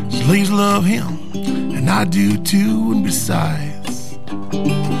 please love him, and I do too, and besides,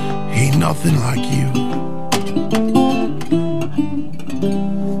 ain't nothing like you.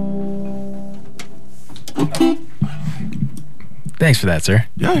 Thanks for that, sir.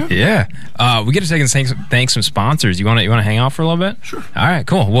 Yeah. We get a second to thank some sponsors. You want to hang out for a little bit? Sure. All right,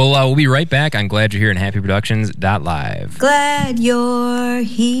 cool. We'll be right back. I'm glad you're here on happyproductions.live. Glad you're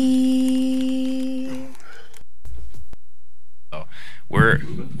here.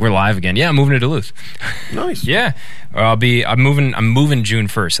 We're live again. Yeah, I'm moving to Duluth. Nice. Yeah. I'm moving June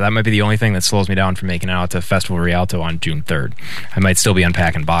 1st, so that might be the only thing that slows me down from making it out to Festival Rialto on June 3rd. I might still be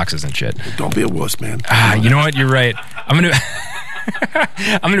unpacking boxes and shit. Don't be a wuss, man. You know what? You're right. I'm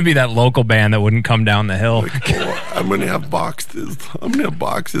gonna be that local band that wouldn't come down the hill. I'm gonna have boxes.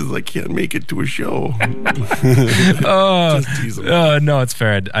 I can't make it to a show. Oh, Just tease them. no, it's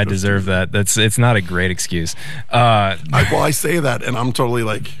fair. I deserve that. It's not a great excuse. I say that, and I'm totally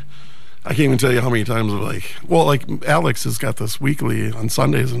like, I can't even tell you how many times I'm like, Alex has got this weekly on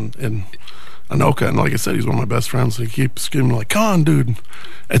Sundays in Anoka, and like I said, he's one of my best friends. So he keeps screaming like, "Come on, dude!"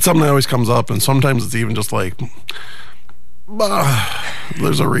 It's something that always comes up, and sometimes it's even just like,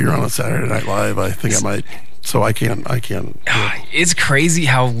 there's a rerun on Saturday Night Live. I think I might. So I can't. It's crazy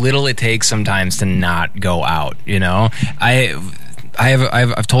how little it takes sometimes to not go out. You know,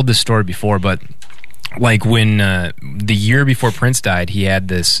 I've told this story before, but like when the year before Prince died, he had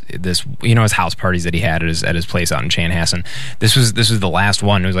this his house parties that he had at his place out in Chanhassen. This was the last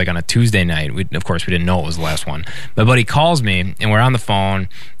one. It was like on a Tuesday night. Of course we didn't know it was the last one. My buddy calls me and we're on the phone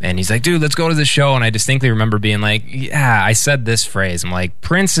and he's like, "Dude, let's go to the show." And I distinctly remember being like, "Yeah," I said this phrase. I'm like,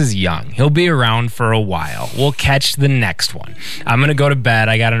 "Prince is young. He'll be around for a while. We'll catch the next one. I'm gonna go to bed.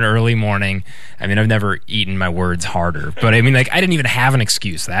 I got an early morning." I mean, I've never eaten my words harder, but I mean, like, I didn't even have an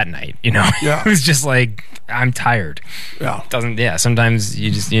excuse that night, you know? Yeah. It was just like, I'm tired. Yeah. Sometimes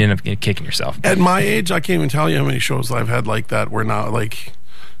you end up kicking yourself. At my age, I can't even tell you how many shows I've had like that where now, like,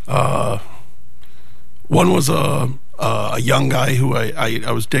 one was a young guy who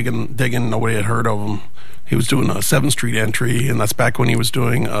I was digging, nobody had heard of him. He was doing a 7th Street entry, and that's back when he was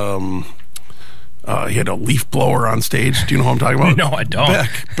doing, he had a leaf blower on stage. Do you know who I'm talking about? No, I don't.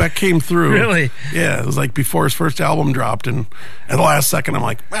 Beck came through. Really? Yeah, it was like before his first album dropped, and at the last second, I'm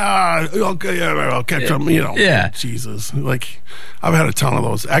like, okay, yeah, I'll catch him. You know, yeah. Jesus, like I've had a ton of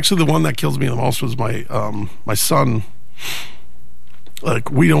those. Actually, the one that kills me the most was my son.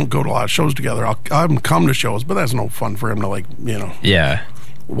 Like, we don't go to a lot of shows together. I'll come to shows, but that's no fun for him to, like, you know,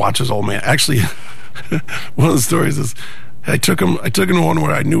 watch his old man. Actually, one of the stories is, I took him to one where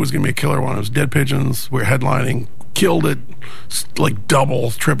I knew was going to be a killer one. It was Dead Pigeons. We were headlining, killed it, like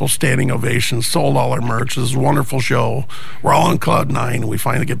double, triple standing ovations, sold all our merch. It was a wonderful show. We're all on cloud 9, and we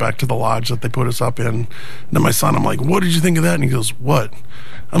finally get back to the lodge that they put us up in. And then my son, I'm like, "What did you think of that?" And he goes, "What?"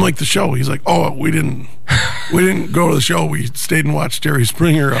 I'm like, "The show." He's like, "Oh, we didn't go to the show. We stayed and watched Jerry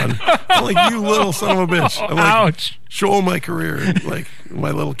Springer on." I'm like, "You little son of a bitch." I'm like, ouch. Show him my career. Like,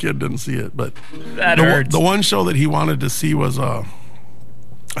 my little kid didn't see it, but that hurts. The one show that he wanted to see was, I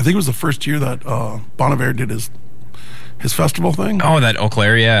think it was the first year that Bon Iver did his festival thing. Oh, that Eau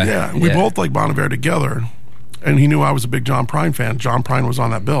Claire, yeah. Yeah, and we both like Bon Iver together, and he knew I was a big John Prine fan. John Prine was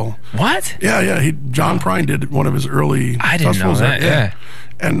on that bill. What? Yeah. John Prine did one of his early festivals. Know that, yeah.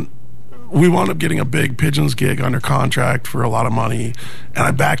 And we wound up getting a big Pigeons gig under contract for a lot of money, and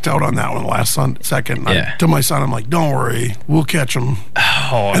I backed out on that one last second. To my son, I'm like, "Don't worry, we'll catch him."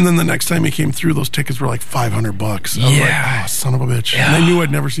 Oh. And then the next time he came through, those tickets were like $500. I was like, "Oh, son of a bitch!" Yeah. And I knew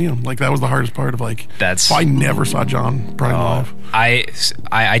I'd never see him. Like, that was the hardest part of, like, I never saw John Prine live.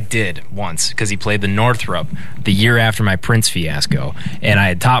 I did once because he played the Northrop the year after my Prince fiasco, and I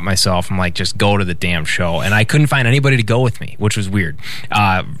had taught myself, I'm like, just go to the damn show, and I couldn't find anybody to go with me, which was weird.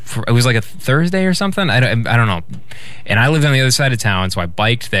 It was like a Thursday or something. I don't know. And I lived on the other side of town, so I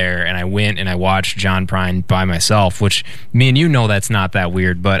biked there and I went and I watched John Prine by myself, which me and you know that's not that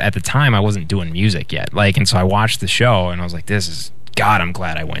weird, but at the time I wasn't doing music yet. Like, and so I watched the show and I was like, God, I'm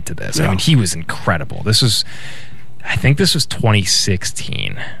glad I went to this. Yeah. I mean, he was incredible. I think this was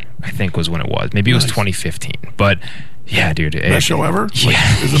 2016, I think was when it was. Maybe it was 2015. But yeah, dude. Best show ever?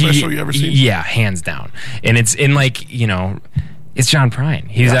 Yeah. Is the best show you ever seen? Yeah, hands down. And it's in, like, you know, it's John Prine.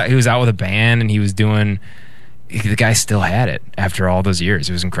 He was out with a band and he was doing. The guy still had it after all those years.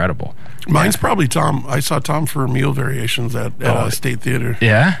 It was incredible. Mine's probably Tom. I saw Tom for Meal Variations at State Theater.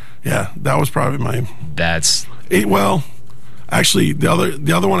 Yeah? Yeah, that was probably my. That's. Well, Actually, the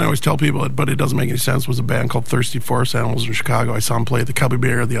other one I always tell people, but it doesn't make any sense, was a band called Thirsty Forest Animals in Chicago. I saw them play at the Cubby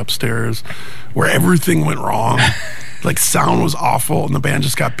Bear, the Upstairs, where everything went wrong. Like, sound was awful, and the band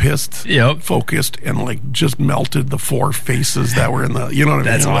just got pissed, focused, and like just melted the four faces that were in the. You know what I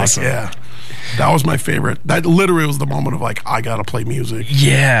mean? That's awesome. Like, yeah, that was my favorite. That literally was the moment of like, I gotta play music.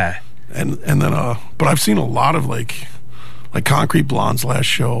 Yeah. And then but I've seen a lot of like Concrete Blonde's last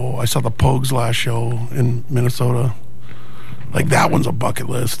show. I saw the Pogues' last show in Minnesota. Like, that one's a bucket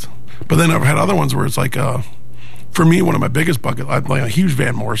list. But then I've had other ones where it's like, for me, one of my biggest I'm like a huge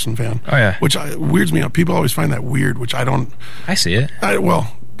Van Morrison fan. Oh, yeah. Which weirds me out. People always find that weird, which I don't. I see it.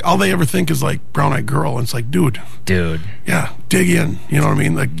 Well, all they ever think is like Brown Eyed Girl, and it's like, dude, yeah, dig in. You know what I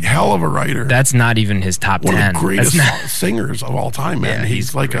mean? Like, hell of a writer. That's not even his top 10. One of the greatest singers of all time, man. Yeah,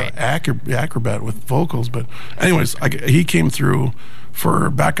 he's like an acrobat with vocals. But anyways, he came through for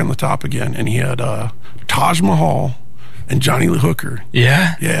Back on the Top Again, and he had Taj Mahal and Johnny Lee Hooker.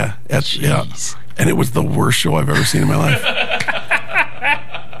 Yeah? Yeah. Yeah. And it was the worst show I've ever seen in my life.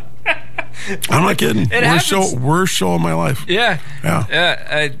 I'm not kidding. Worst show of my life. Yeah.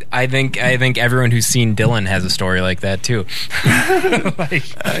 I think everyone who's seen Dylan has a story like that too.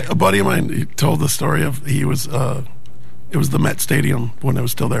 A buddy of mine, he told the story of it was the Met Stadium when it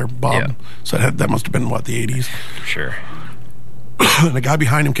was still there, Bob. Yeah. So that must have been the 80s. Sure. And the guy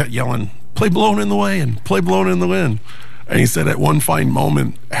behind him kept yelling, "Play Blowin' in the Wind, play Blowin' in the Wind." And he said at one fine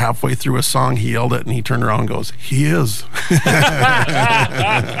moment, halfway through a song, he yelled it, and he turned around and goes, "He is."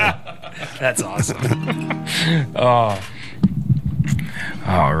 That's awesome. Oh.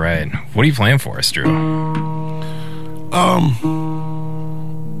 All right. What are you playing for us, Drew?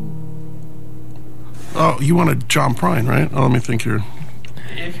 Oh, you wanted John Prine, right? Oh, let me think here.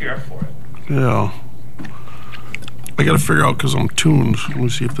 If you're up for it. Yeah. I got to figure out because I'm tuned. Let me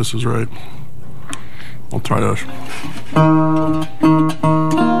see if this is right. I'll try this.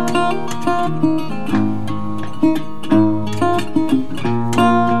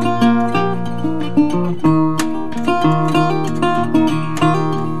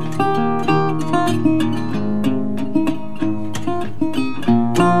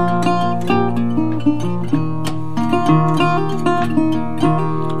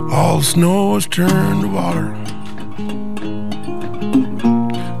 All the snow has turned to water.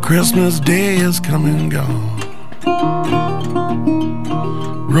 Christmas Day is come and gone.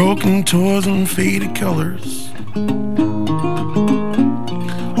 Broken toys and faded colors,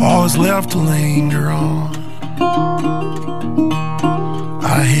 all is left to linger on.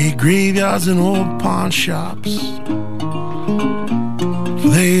 I hate graveyards and old pawn shops, for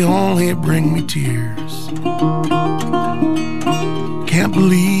they only bring me tears. Can't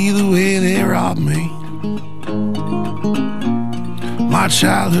believe the way they robbed me, my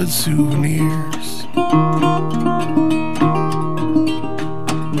childhood souvenirs.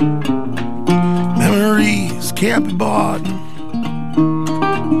 Memories can't be bought,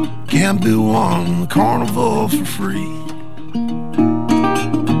 can't be won in the carnival for free.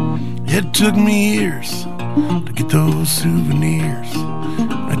 It took me years to get those souvenirs.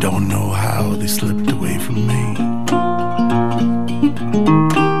 I don't know how they slipped away from me.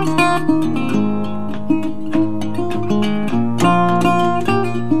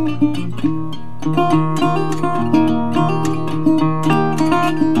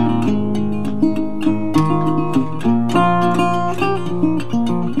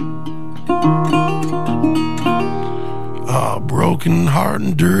 Broken heart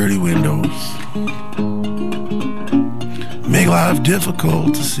and dirty windows make life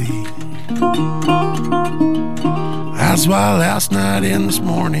difficult to see. That's why last night and this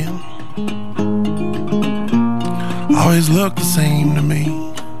morning always look the same to me.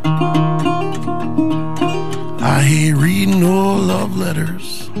 I hate reading old love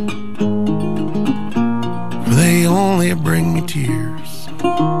letters, for they only bring me tears.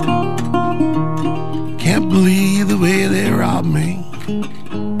 Can't believe the way they robbed me,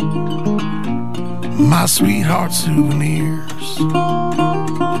 my sweetheart souvenirs.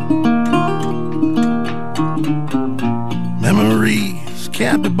 Memories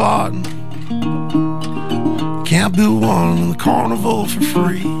can't be bought, can't be won in the carnival for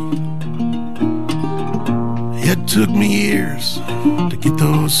free. It took me years to get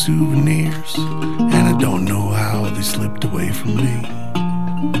those souvenirs, and I don't know how they slipped away from me.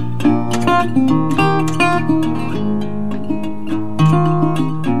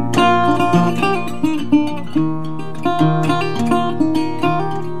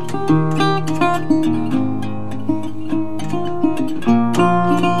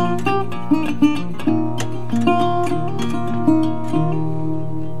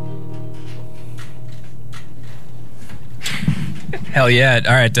 yeah.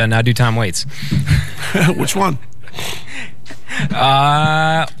 All right, now do Tom Waits. Which one?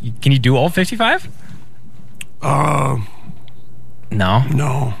 Can you do all 55? No.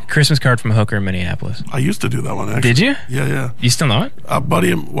 No. Christmas Card from a Hooker in Minneapolis. I used to do that one, actually. Did you? Yeah. You still know it? A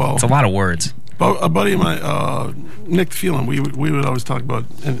buddy of, well... It's a lot of words. A buddy of mine, Nick Phelan, we would always talk about,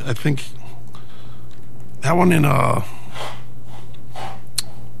 and I think that one in, yeah,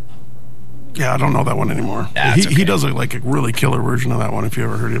 I don't know that one anymore. He does a really killer version of that one, if you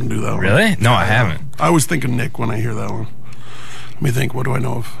ever heard him do that one. Really? No, I haven't. I always think of Nick when I hear that one. Let me think, what do I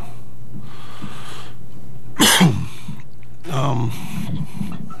know of?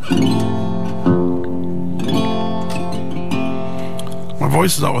 My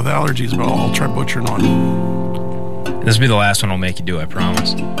voice is out with allergies, but I'll try butchering one. This will be the last one I'll make you do, I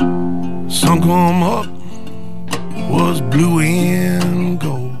promise. Sun come up was blue and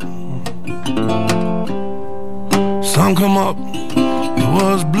gold. Sun come up, it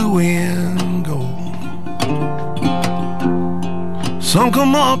was blue and gold. Sun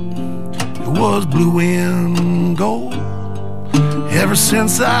come up, it was blue and gold. Ever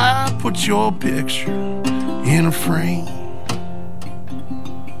since I put your picture in a frame,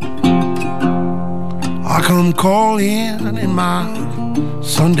 I come calling in my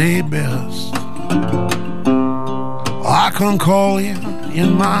Sunday best. I come calling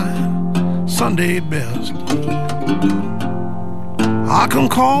in my Sunday best. I come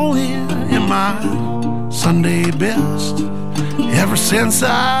calling in my Sunday best. Ever since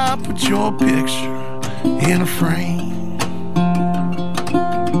I put your picture in a frame,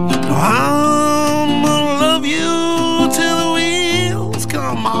 I'm gonna love you till the wheels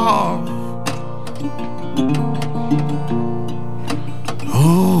come off.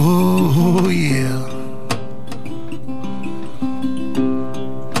 Oh, yeah.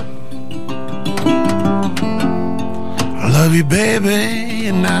 I love you, baby,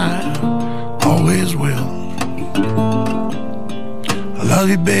 and I always will. I love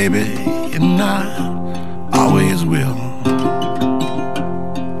you, baby, and I always will.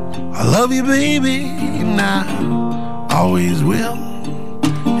 I love you, baby, and I always will.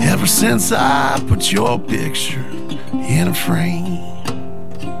 Ever since I put your picture in a frame,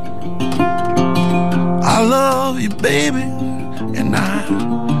 I love you, baby, and I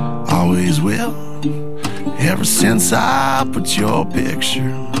always will. Ever since I put your picture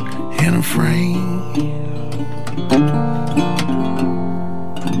in a frame.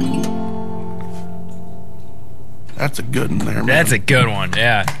 That's a good one there, man. That's a good one,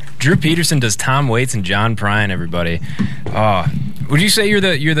 yeah. Drew Peterson does Tom Waits and John Prine, everybody. Would you say you're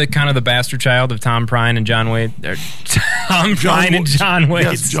the kind of the bastard child of Tom Prine and John Waits? Tom Prine and John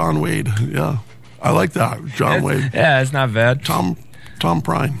Waits. Yes, John Wade. Yeah, I like that. John Wade. Yeah, it's not bad. Tom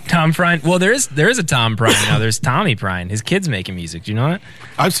Prine. Tom Prine. Well, there is a Tom Prine now. There's Tommy Prine. His kid's making music. Do you know that?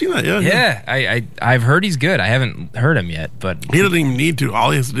 I've seen that. Yeah. Yeah. I've heard he's good. I haven't heard him yet, but he doesn't even need to.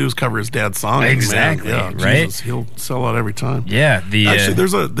 All he has to do is cover his dad's song. Exactly. Man. Yeah, right. Jesus, he'll sell out every time. Yeah. Actually,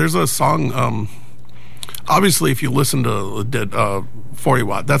 there's a song. Obviously, if you listen to 40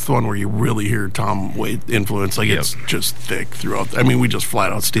 Watt, that's the one where you really hear Tom Waits influence. Like, it's just thick throughout. I mean, we just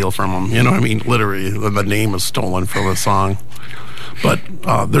flat out steal from him. You know what I mean? Literally, the name is stolen from the song. But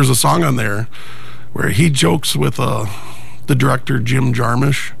there's a song on there where he jokes with the director Jim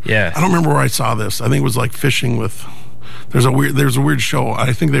Jarmusch. Yeah. I don't remember where I saw this. I think it was like fishing with. There's a weird show.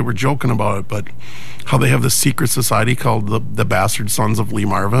 I think they were joking about it, but how they have this secret society called the Bastard Sons of Lee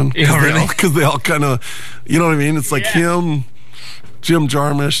Marvin. Oh, really? Because they all kind of, you know what I mean? It's like him, Jim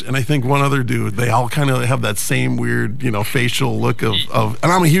Jarmusch, and I think one other dude. They all kind of have that same weird, facial look of.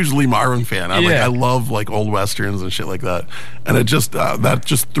 And I'm a huge Lee Marvin fan. I love like old westerns and shit like that. And it just that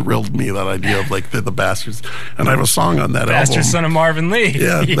just thrilled me, that idea of like the bastards. And I have a song on that Bastard album. Son of Marvin Lee.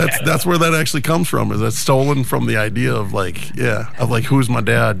 Yeah, that's where that actually comes from. Is it's stolen from the idea of like who's my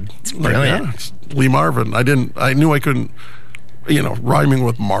dad? It's brilliant. Like, it's Lee Marvin. I knew I couldn't. Rhyming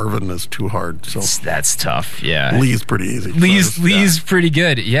with Marvin is too hard. So that's tough. Yeah, Lee's pretty easy. Lee's pretty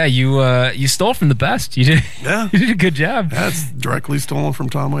good. Yeah, you stole from the best. You did. Yeah, you did a good job. That's directly stolen from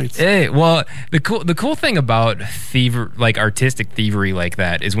Tom Waits. Hey, well, the cool thing about artistic thievery like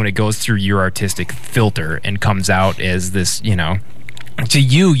that is when it goes through your artistic filter and comes out as this, To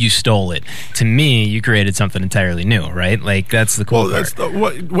you stole it. To me, you created something entirely new, right? Like, that's the cool part.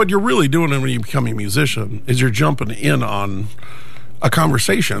 That's what you're really doing when you become a musician is you're jumping in on a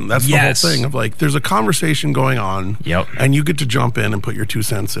conversation. That's the whole thing of like, there's a conversation going on, and you get to jump in and put your 2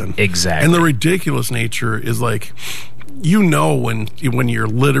 cents in. Exactly. And the ridiculous nature is like, when you're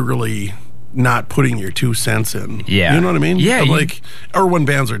literally not putting your 2 cents in. Yeah. You know what I mean? Or when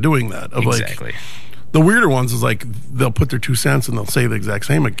bands are doing that. Exactly. The weirder ones is like they'll put their 2 cents and they'll say the exact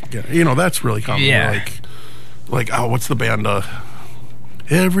same again. You know, that's really common. Yeah. Like oh, what's the band?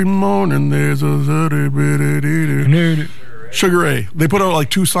 Every morning there's a Sugar Ray. They put out like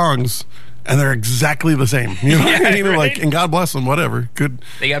 2 songs. And they're exactly the same, you know. Yeah, you know, right? like, and God bless them, whatever. Good,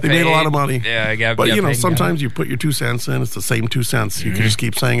 They made a lot of money. Yeah, but you know, sometimes you put your 2 cents in. It's the same 2 cents. You can just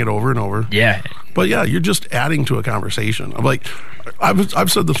keep saying it over and over. Yeah, but yeah, you're just adding to a conversation. Of like,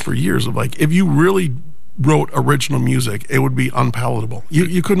 I've said this for years. Of like, if you really wrote original music, it would be unpalatable.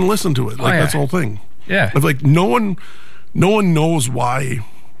 You couldn't listen to it. Like that's the whole thing. Yeah, of like no one knows why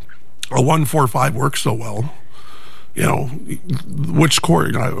a 1-4-5 works so well. You know, which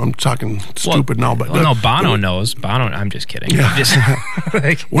chord? I'm talking stupid now, but no, Bono knows. Bono, I'm just kidding. Yeah. Just,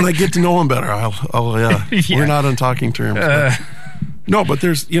 like, when I get to know him better, I'll yeah. We're not on talking terms. No, but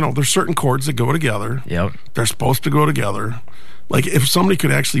there's certain chords that go together. Yep. They're supposed to go together. Like if somebody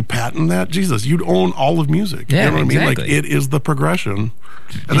could actually patent that, Jesus, you'd own all of music. Yeah, you know what exactly. I mean? Like it is the progression.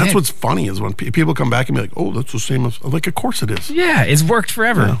 And that's what's funny is when people come back and be like, oh, that's the same as, like, of course it is. Yeah, it's worked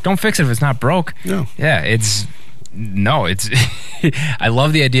forever. Yeah. Don't fix it if it's not broke. Yeah. Yeah, it's I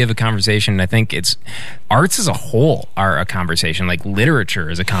love the idea of a conversation. I think arts as a whole are a conversation. Like literature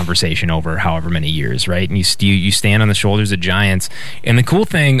is a conversation over however many years, right? And you stand on the shoulders of giants. And the cool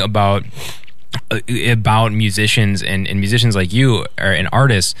thing about musicians and musicians like you and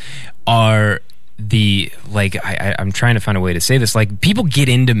artists are I'm trying to find a way to say this. Like people get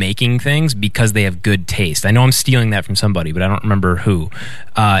into making things because they have good taste. I know I'm stealing that from somebody, but I don't remember who.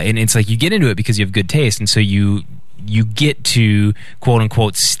 And it's like you get into it because you have good taste, and so you get to quote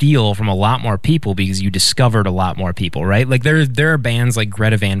unquote steal from a lot more people because you discovered a lot more people, right? Like there are bands like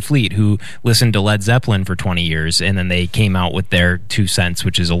Greta Van Fleet who listened to Led Zeppelin for 20 years and then they came out with their 2 cents,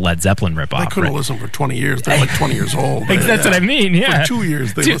 which is a Led Zeppelin ripoff. They couldn't listen for 20 years. They're like 20 years old. That's what I mean. Yeah, for 2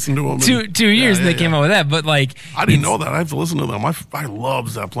 years they listened to them. Two years they came out with that, but like I didn't know that. I have to listen to them. I love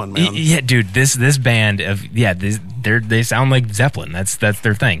Zeppelin, man. Yeah, dude. This band they sound like Zeppelin. That's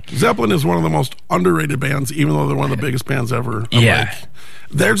their thing. Zeppelin is one of the most underrated bands, even though they're one of the biggest bands ever. Yeah.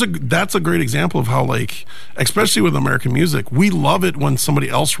 That's a great example of how, like, especially with American music, we love it when somebody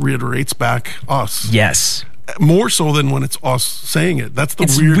else reiterates back us. Yes. More so than when it's us saying it. That's the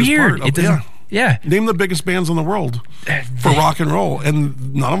It's weirdest weird. part. It doesn't. Yeah. Name the biggest bands in the world for rock and roll,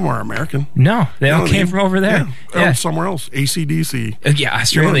 and none of them are American. No, they all came from over there. Yeah. Somewhere else. AC/DC. Yeah,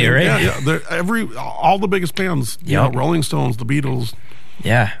 Australia, you know what I mean? right? Yeah. All the biggest bands. You know, Rolling Stones, the Beatles.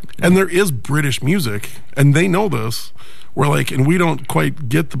 Yeah. And there is British music, and they know this. We're like, and we don't quite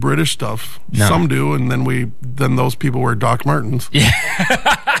get the British stuff. No. Some do, and then those people wear Doc Martens. Yeah.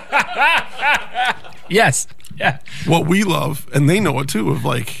 Yes. Yeah. What we love, and they know it too, of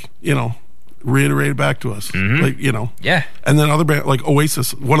like, you know, reiterated back to us. Mm-hmm. Like, you know. Yeah. And then other bands, like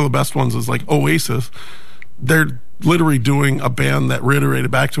Oasis, one of the best ones is like Oasis. They're literally doing a band that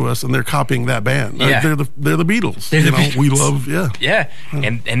reiterated back to us, and they're copying that band. Yeah. They're the Beatles. They're the Beatles. We love, Yeah.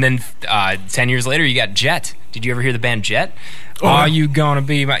 And then 10 years later, you got Jet. Did you ever hear the band Jet? Oh, Are you gonna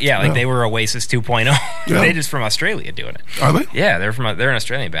be my... Yeah, like they were Oasis 2.0. Yeah. They just from Australia doing it. Are they? Yeah, they're an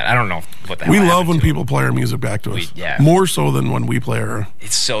Australian band. I don't know what the hell We love happened when to people play our music back to us. yeah. More so than when we play our...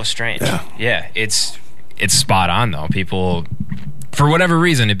 It's so strange. Yeah. It's spot on though. People, for whatever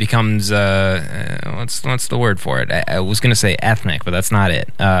reason, it becomes what's the word for it? I was gonna say ethnic, but that's not it.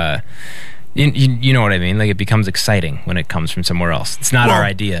 You know what I mean? Like it becomes exciting when it comes from somewhere else. It's not our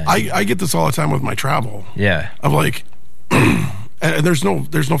idea. I get this all the time with my travel. Yeah. Of like, and there's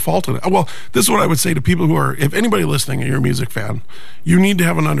no fault in it. Well, this is what I would say to people who are, if anybody listening and you're a music fan, you need to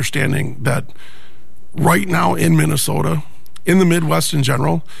have an understanding that right now in Minnesota, in the Midwest in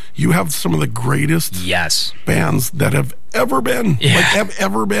general, you have some of the greatest bands that have ever been. Yeah. Like have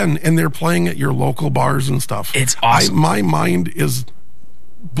ever been. And they're playing at your local bars and stuff. It's awesome. My mind is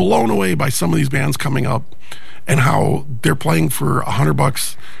blown away by some of these bands coming up and how they're playing for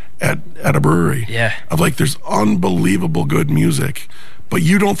 $100 at a brewery. Yeah. Of like, there's unbelievable good music, but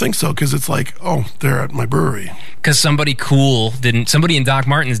you don't think so because it's like, oh, they're at my brewery. Because somebody in Doc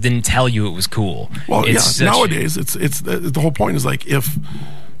Martens didn't tell you it was cool. Well, nowadays it's the whole point is like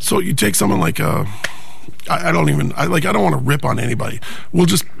so you take someone like I don't want to rip on anybody. We'll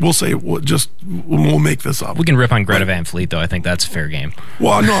make this up. We can rip on Greta Van Fleet though. I think that's fair game.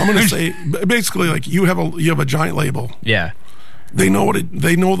 Well, no, I'm going to say basically like you have a giant label. Yeah. They know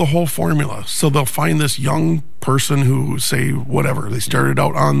they know the whole formula. So they'll find this young person who say whatever. They started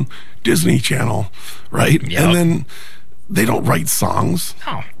out on Disney Channel, right? Yep. And then they don't write songs.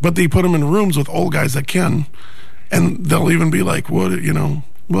 No. But they put them in rooms with old guys that can. And they'll even be like, what, you know,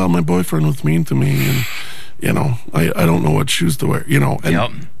 well, my boyfriend was mean to me and You know, I don't know what shoes to wear. You know,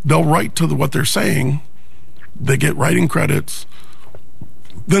 and they'll write to what they're saying. They get writing credits.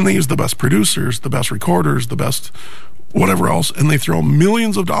 Then they use the best producers, the best recorders, the best whatever else, and they throw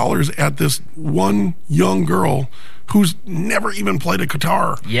millions of dollars at this one young girl who's never even played a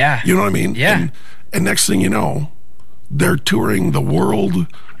guitar. Yeah. You know what I mean? Yeah. And next thing you know, they're touring the world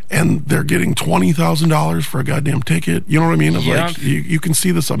and they're getting $20,000 for a goddamn ticket. You know what I mean? Of like, you can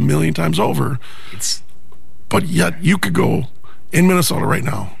see this a million times over. But yet you could go in Minnesota right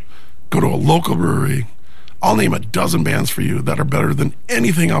now, go to a local brewery. I'll name a dozen bands for you that are better than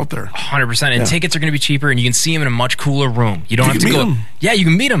anything out there. 100%. And tickets are going to be cheaper, and you can see them in a much cooler room. You don't have to go. Them. Yeah, you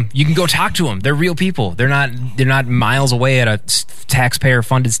can meet them. You can go talk to them. They're real people. They're not miles away at a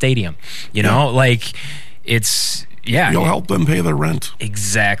taxpayer-funded stadium. You know, like it's You'll help them pay their rent.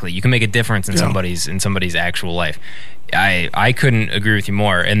 Exactly. You can make a difference in somebody's actual life. I couldn't agree with you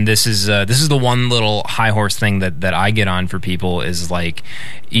more. And this is the one little high horse thing that I get on for people is like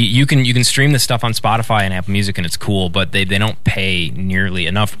you can stream this stuff on Spotify and Apple Music and it's cool, but they don't pay nearly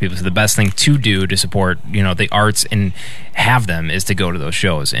enough for people. So the best thing to do to support the arts and have them is to go to those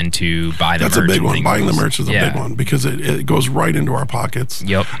shows and to buy the merch. That's a big one. Buying the merch is a big one because it goes right into our pockets.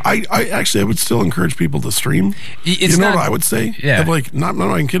 Yep. I would still encourage people to stream. It's what I would say? Yeah. Like not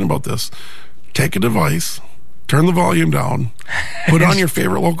I'm kidding about this. Take a device. Turn the volume down, put on your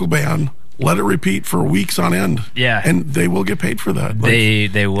favorite local band, let it repeat for weeks on end. Yeah. And they will get paid for that. Like,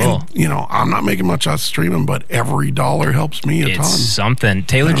 they will. And, I'm not making much off streaming, but every dollar helps me a ton. It's something.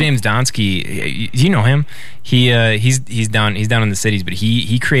 Taylor James Donsky, you know him? He's down in the cities, but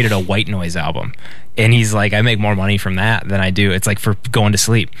he created a white noise album. And he's like, I make more money from that than I do. It's like for going to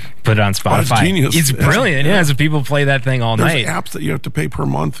sleep. Put it on Spotify. That's genius. It's brilliant. Yeah, so people play that thing all night. There's apps that you have to pay per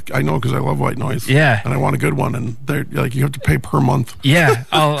month. I know because I love white noise. Yeah. And I want a good one. And they're like, you have to pay per month. Yeah.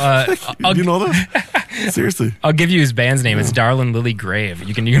 You know that? Seriously. I'll give you his band's name. It's Darlin' Lily Grave.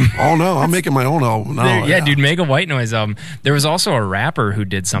 You can. Oh no, I'm making my own album now. Yeah, dude, make a white noise album. There was also a rapper who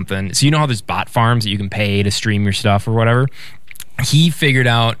did something. So you know how there's bot farms that you can pay to stream your stuff or whatever? He figured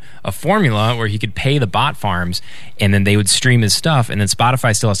out a formula where he could pay the bot farms and then they would stream his stuff, and then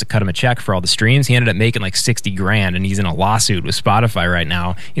Spotify still has to cut him a check for all the streams. He ended up making like $60,000 and he's in a lawsuit with Spotify right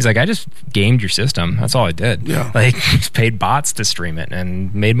now. He's like, I just gamed your system. That's all I did. Yeah. Like, just paid bots to stream it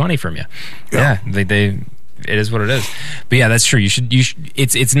and made money from you. Yeah. It is what it is. But yeah, that's true. You should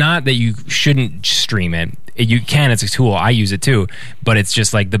it's not that you shouldn't stream it. You can, it's a tool. I use it too. But it's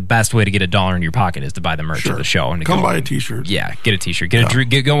just like the best way to get $1 in your pocket is to buy the merch of the show. And come buy a t-shirt. Yeah, get a t-shirt.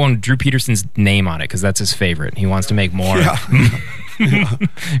 Go on Drew Peterson's name on it because that's his favorite. He wants to make more. Yeah.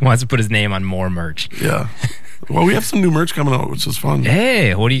 He wants to put his name on more merch. Yeah. Well, we have some new merch coming out, which is fun.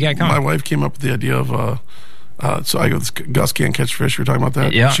 Hey, what do you got coming? My wife came up with the idea of so I go, Gus Can't Catch Fish. We're talking about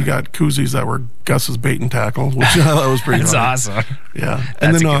that. Yeah. She got koozies that were Gus's bait and tackle, which I thought was pretty That's funny. awesome. Yeah. That's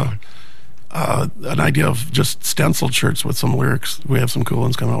and a then good one. an idea of just stenciled shirts with some lyrics. We have some cool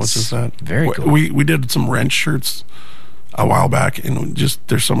ones coming out with just that. Very cool. We did some wrench shirts a while back, and just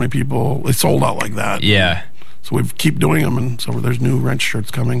there's so many people. It sold out like that. Yeah. So we keep doing them, and so there's new wrench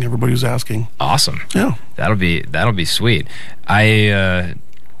shirts coming. Everybody's asking. Awesome. Yeah. That'll be sweet.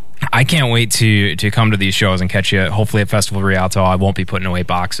 I can't wait to come to these shows and catch you. Hopefully at Festival Rialto. I won't be putting away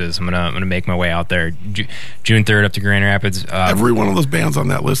boxes. I'm gonna make my way out there. June 3rd up to Grand Rapids. Every one of those bands on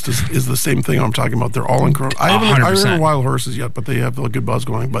that list is the same thing I'm talking about. They're all incredible. I haven't heard Wild Horses yet, but they have a good buzz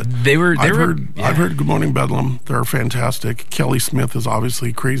going. But I've heard Good Morning Bedlam. They're fantastic. Kelly Smith is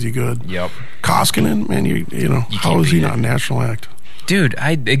obviously crazy good. Yep. Koskinen, man, you know how is he not a national act? Dude,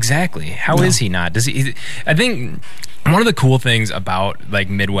 exactly. How is he not? Does he? I think one of the cool things about like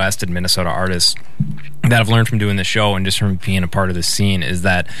Midwest and Minnesota artists that I've learned from doing this show and just from being a part of this scene is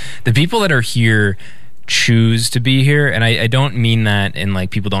that the people that are here choose to be here, and I don't mean that in like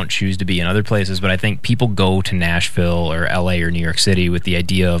people don't choose to be in other places, but I think people go to Nashville or LA or New York City with the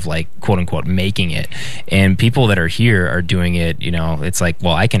idea of like quote unquote making it, and people that are here are doing it, it's like,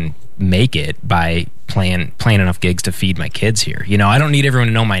 well, I can make it by playing enough gigs to feed my kids here. I don't need everyone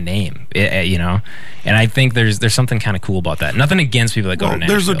to know my name, and I think there's something kind of cool about that. Nothing against people that go to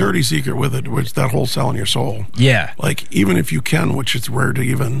Nashville. There's a dirty secret with it, which that whole selling your soul. Yeah. Like, even if you can, which it's rare to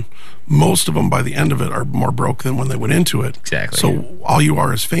even, most of them by the end of it are more broke than when they went into it. Exactly. So all you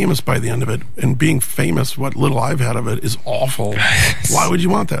are is famous by the end of it, and being famous, what little I've had of it, is awful. Why would you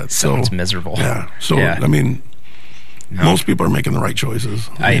want that? Sounds miserable. Yeah. So, I mean, most people are making the right choices.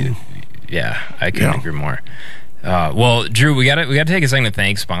 I couldn't agree more. Well, Drew, we got to take a second to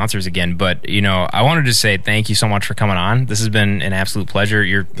thank sponsors again. But I wanted to say thank you so much for coming on. This has been an absolute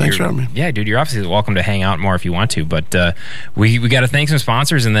pleasure. Thanks for having me. Yeah, dude, you're obviously welcome to hang out more if you want to. But we got to thank some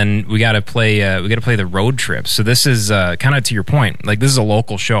sponsors, and then we got to play the road trip. So this is kind of to your point. Like, this is a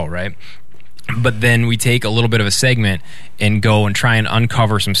local show, right? But then we take a little bit of a segment and go and try and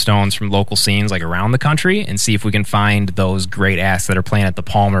uncover some stones from local scenes like around the country and see if we can find those great acts that are playing at the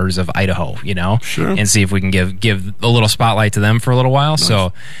Palmers of Idaho, Sure. And see if we can give a little spotlight to them for a little while. Nice.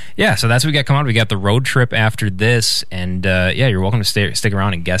 So, yeah, so that's what we got coming on. We got the road trip after this, and you're welcome to stick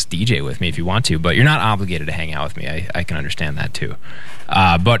around and guest DJ with me if you want to, but you're not obligated to hang out with me. I can understand that too.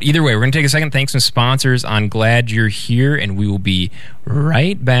 But either way, we're going to take a second, thank some sponsors on Glad You're Here, and we will be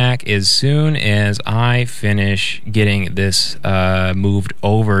right back as soon as I finish getting this moved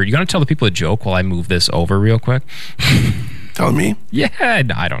over. You going to tell the people a joke while I move this over real quick? Telling me? Yeah,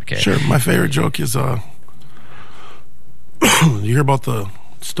 no, I don't care. Sure. My favorite joke is, you hear about the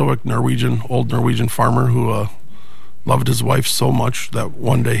stoic old Norwegian farmer who loved his wife so much that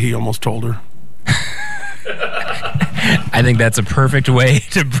one day he almost told her. I think that's a perfect way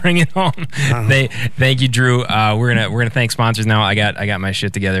to bring it home. Thank you, Drew. We're gonna thank sponsors now. I got my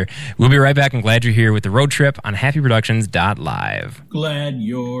shit together. We'll be right back. I'm glad you're here with the road trip on HappyProductions.live. Glad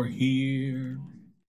you're here.